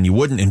Sports fan, you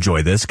wouldn't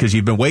enjoy this, because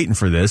you've been waiting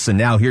for this, and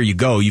now here you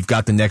go. You've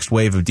got the next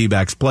wave of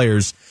D-backs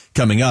players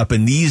coming up,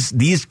 and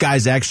these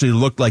guys actually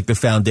look like the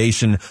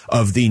foundation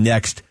of the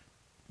next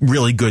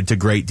really good to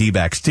great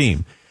D-backs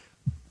team.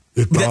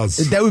 It does.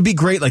 That would be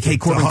great. Like, hey,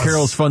 Corbin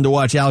Carroll's fun to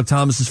watch. Alec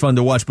Thomas is fun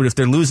to watch. But if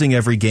they're losing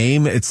every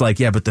game, it's like,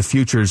 yeah, but the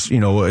future's,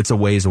 it's a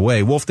ways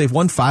away. Wolf, they've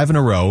won 5 in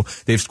a row.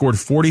 They've scored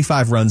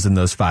 45 runs in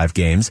those 5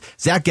 games.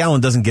 Zach Gallen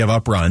doesn't give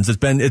up runs.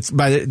 It's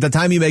by the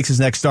time he makes his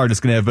next start,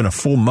 it's going to have been a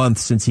full month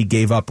since he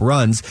gave up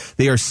runs.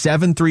 They are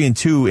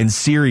 7-3-2 in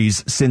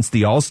series since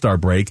the All-Star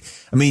break.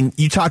 I mean,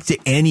 you talk to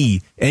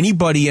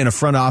anybody in a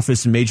front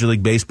office in Major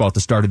League Baseball at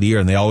the start of the year,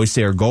 and they always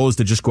say our goal is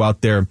to just go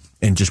out there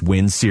and just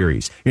win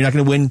series. You're not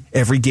going to win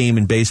every game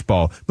in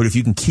baseball, but if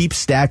you can keep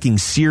stacking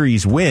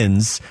series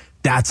wins,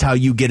 that's how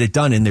you get it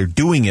done, and they're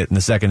doing it in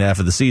the second half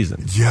of the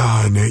season.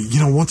 Yeah,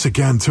 and once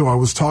again, too, I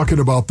was talking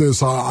about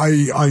this.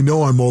 I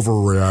know I'm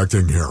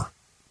overreacting here.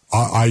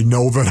 I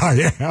know that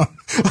I am.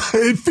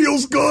 It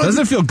feels good.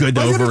 Doesn't it feel good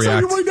to overreact?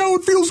 Tell you right now,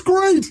 it feels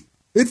great.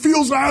 It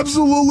feels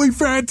absolutely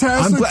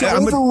fantastic to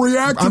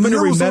overreact to the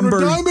Arizona Diamondbacks. I'm going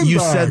to remember you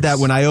said that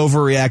when I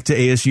overreact to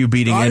ASU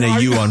beating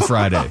NAU on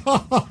Friday.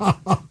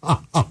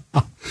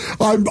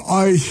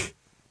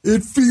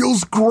 It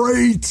feels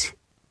great.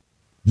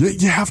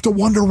 You have to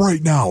wonder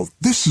right now,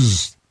 this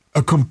is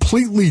a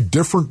completely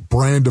different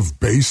brand of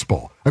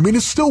baseball. I mean,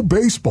 it's still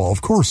baseball,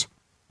 of course,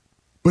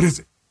 but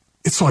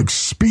it's like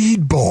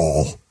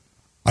speedball.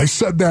 I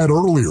said that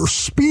earlier,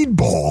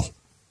 speedball.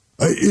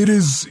 It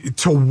is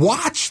to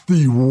watch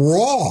the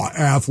raw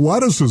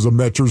athleticism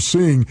that you're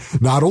seeing,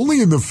 not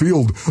only in the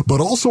field, but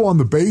also on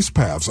the base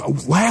paths.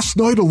 Last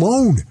night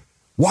alone,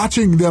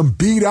 watching them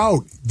beat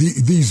out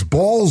these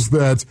balls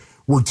that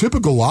were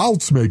typical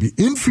outs, maybe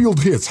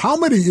infield hits. How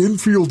many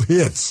infield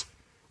hits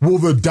will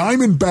the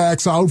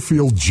Diamondbacks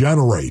outfield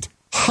generate?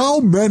 How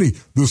many?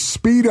 The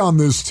speed on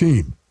this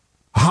team.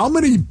 How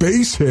many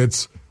base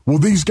hits will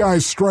these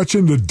guys stretch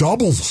into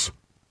doubles?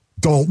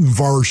 Dalton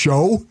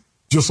Varsho,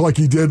 just like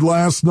he did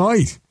last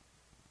night.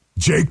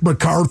 Jake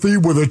McCarthy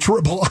with a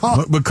triple.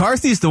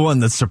 McCarthy's the one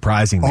that's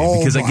surprising me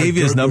because I gave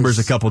you his numbers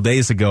a couple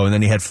days ago, and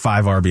then he had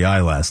 5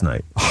 RBI last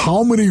night.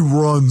 How many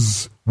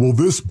runs will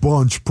this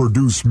bunch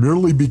produce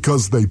merely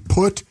because they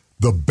put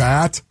the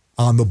bat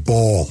on the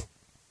ball?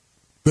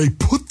 They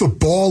put the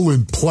ball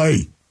in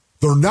play.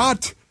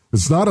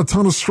 It's not a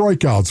ton of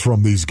strikeouts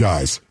from these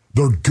guys.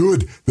 They're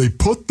good. They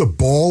put the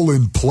ball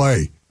in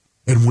play.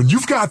 And when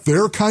you've got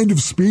their kind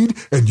of speed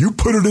and you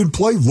put it in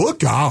play,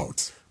 look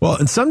out. Well,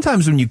 and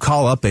sometimes when you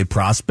call up a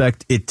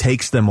prospect, it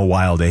takes them a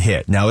while to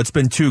hit. Now, it's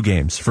been 2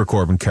 games for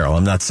Corbin Carroll.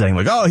 I'm not saying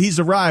oh, he's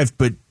arrived,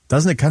 but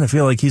doesn't it kind of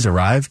feel like he's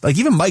arrived? Like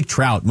even Mike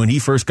Trout, when he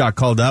first got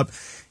called up,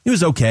 he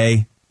was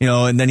okay.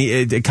 And then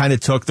it kind of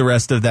took the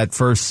rest of that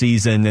first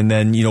season. And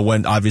then,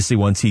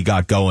 once he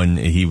got going,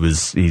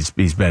 he's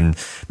been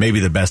maybe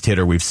the best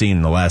hitter we've seen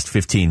in the last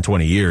 15,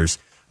 20 years.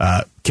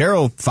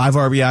 Carroll, 5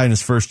 RBI in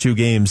his first 2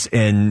 games.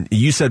 And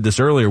you said this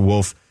earlier,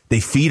 Wolf,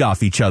 they feed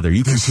off each other.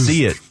 You can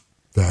see it.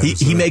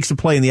 He makes a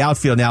play in the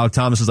outfield, and Alec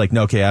Thomas is like,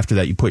 no, okay, after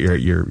that, you put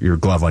your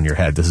glove on your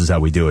head. This is how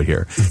we do it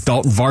here.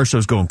 Dalton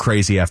Varsho's going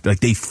crazy after. Like,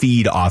 they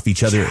feed off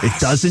each other. Yes. It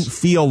doesn't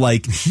feel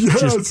like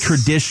just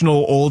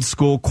traditional,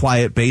 old-school,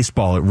 quiet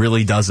baseball. It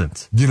really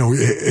doesn't.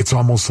 It's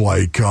almost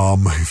like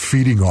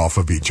feeding off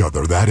of each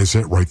other. That is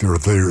it right there.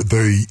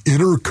 The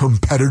inner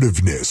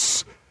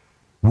competitiveness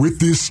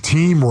with this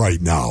team right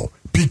now,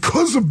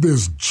 because of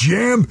this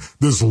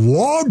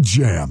log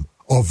jam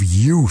of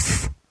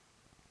youth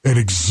and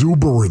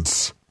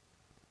exuberance.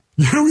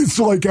 It's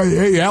like,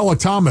 hey, Alec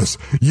Thomas,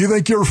 you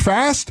think you're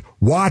fast?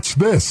 Watch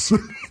this.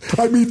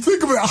 I mean,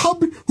 think of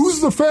it.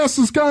 Who's the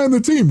fastest guy on the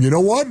team? You know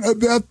what?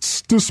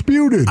 That's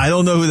disputed. I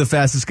don't know who the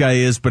fastest guy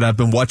is, but I've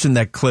been watching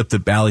that clip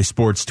that Bally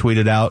Sports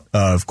tweeted out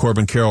of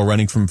Corbin Carroll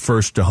running from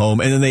first to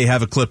home. And then they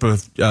have a clip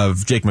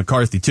of Jake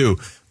McCarthy, too.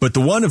 But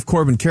the one of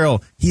Corbin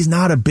Carroll, he's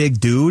not a big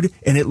dude,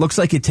 and it looks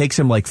like it takes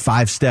him like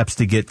 5 steps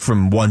to get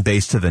from one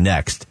base to the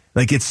next.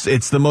 Like,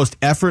 it's the most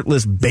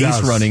effortless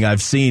base running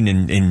I've seen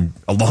in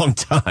a long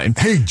time.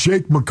 Hey,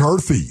 Jake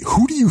McCarthy,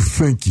 who do you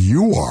think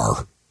you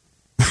are?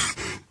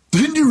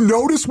 Didn't you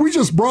notice we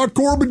just brought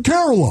Corbin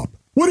Carroll up?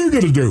 What are you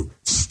going to do?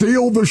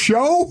 Steal the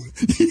show?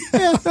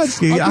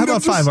 Yeah, how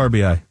about 5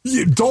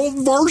 RBI?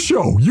 Dalton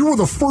Varsho, you were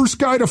the first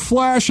guy to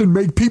flash and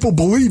make people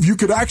believe you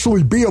could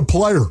actually be a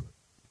player.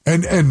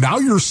 And now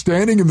you're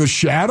standing in the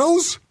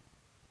shadows?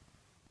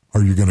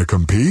 Are you going to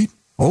compete?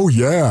 Oh,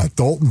 yeah,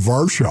 Dalton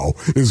Varsho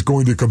is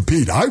going to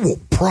compete. I will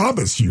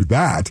promise you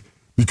that,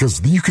 because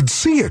you can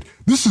see it.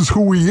 This is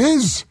who he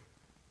is.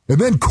 And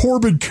then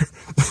Corbin.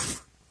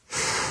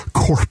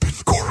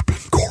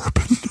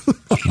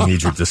 You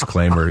need your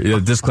disclaimer.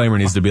 The disclaimer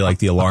needs to be like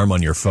the alarm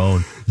on your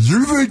phone.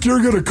 You think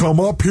you're going to come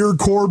up here,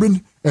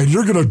 Corbin, and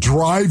you're going to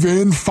drive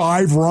in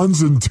 5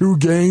 runs in 2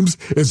 games?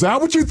 Is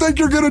that what you think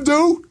you're going to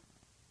do?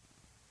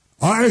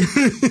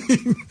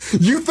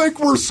 You think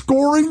we're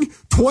scoring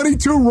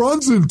 22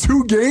 runs in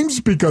 2 games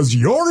because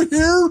you're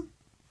here?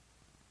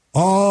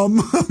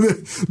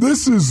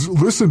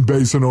 Listen,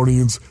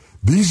 Basinonians,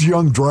 these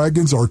young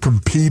Dragons are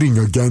competing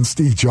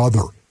against each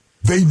other.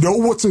 They know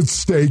what's at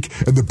stake,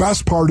 and the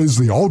best part is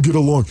they all get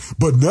along.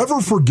 But never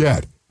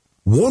forget,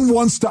 one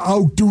wants to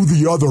outdo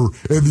the other,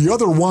 and the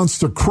other wants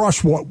to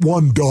crush what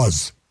one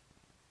does.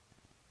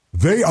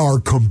 They are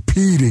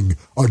competing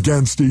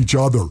against each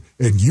other,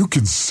 and you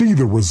can see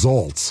the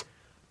results.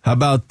 How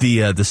about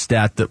the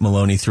stat that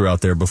Maloney threw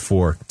out there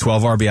before?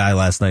 12 RBI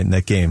last night in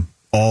that game,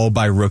 all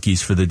by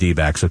rookies for the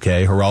D-backs,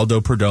 okay?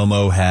 Geraldo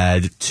Perdomo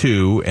had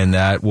 2, and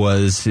that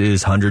was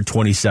his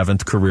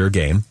 127th career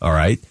game, all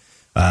right?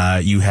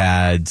 You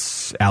had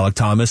Alec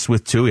Thomas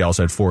with 2. He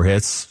also had 4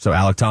 hits. So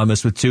Alec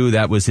Thomas with 2,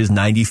 that was his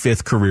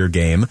 95th career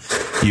game.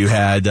 You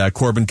had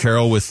Corbin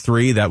Carroll with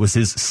 3. That was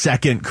his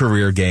 2nd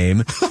career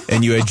game.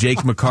 And you had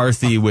Jake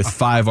McCarthy with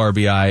 5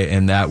 RBI,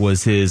 and that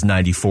was his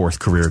 94th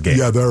career game.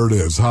 Yeah, there it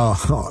is.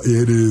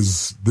 It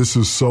is. This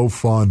is so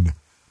fun.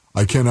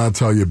 I cannot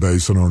tell you,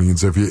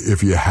 Basinonians,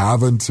 if you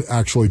haven't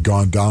actually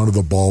gone down to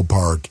the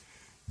ballpark,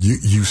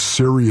 you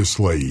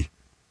seriously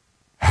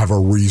have a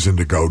reason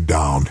to go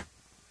down.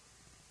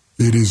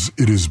 It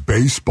is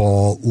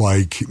baseball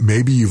like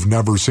maybe you've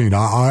never seen.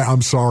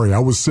 I'm sorry. I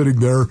was sitting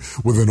there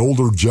with an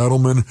older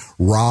gentleman,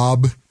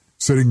 Rob,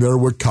 sitting there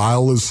with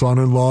Kyle, his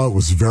son-in-law. It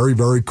was very,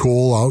 very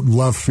cool out in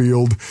left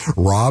field.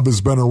 Rob has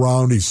been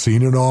around. He's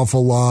seen an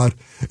awful lot,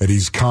 and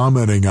he's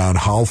commenting on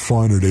how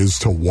fun it is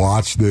to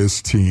watch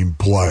this team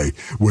play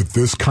with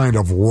this kind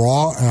of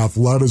raw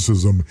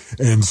athleticism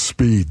and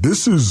speed.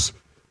 This is,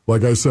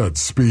 like I said,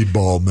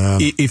 speedball, man.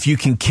 If you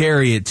can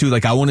carry it, too,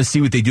 like I want to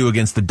see what they do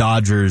against the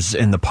Dodgers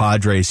and the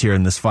Padres here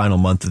in this final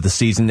month of the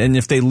season. And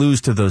if they lose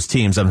to those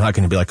teams, I'm not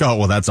going to be like, oh,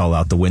 well, that's all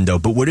out the window.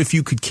 But what if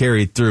you could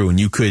carry it through and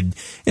you could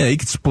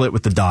split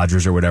with the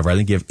Dodgers or whatever? I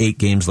think you have 8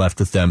 games left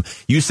with them.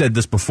 You said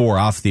this before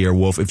off the air,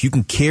 Wolf. If you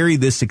can carry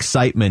this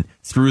excitement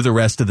through the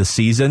rest of the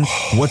season,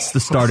 what's the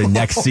start of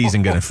next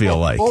season going to feel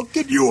like? Oh,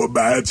 can you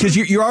imagine? Because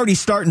you're already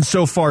starting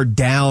so far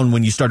down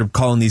when you started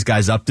calling these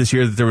guys up this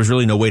year that there was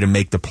really no way to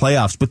make the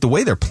playoffs. but the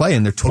way they're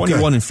playing, they're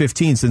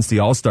 21-15 since the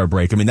All-Star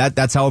break. I mean,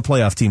 that's how a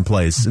playoff team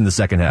plays in the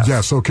second half.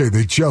 Yes, okay.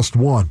 They just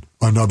won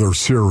another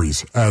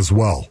series as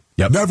well.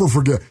 Yep. Never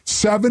forget,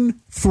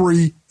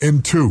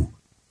 7-3-2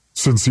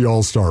 since the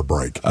All-Star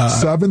break.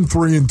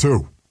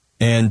 7-3-2.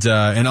 And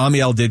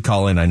Amiel did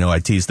call in. I know I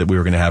teased that we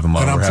were going to have him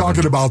on. And I'm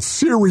talking about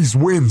series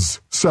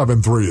wins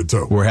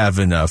 7-3-2. We're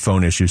having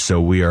phone issues,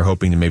 so we are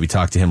hoping to maybe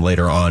talk to him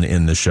later on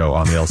in the show,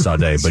 Amiel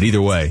Sade. But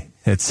either way,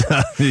 it's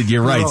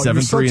you're right, 7-3-2.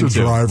 You're such a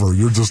driver.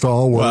 You're just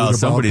all worried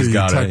about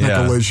the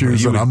technical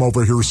issues, and I'm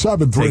over here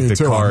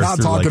 7-3-2. I'm not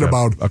talking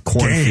about a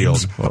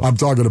cornfield. I'm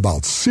talking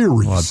about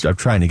series. Well, I'm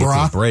trying to get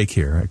to a break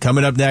here.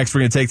 Coming up next, we're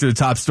going to take through the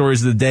top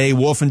stories of the day.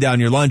 Wolfing down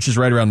your lunch is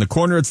right around the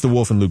corner. It's the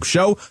Wolf and Luke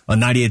Show on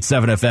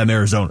 98.7 FM,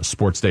 Arizona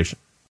Sports Station.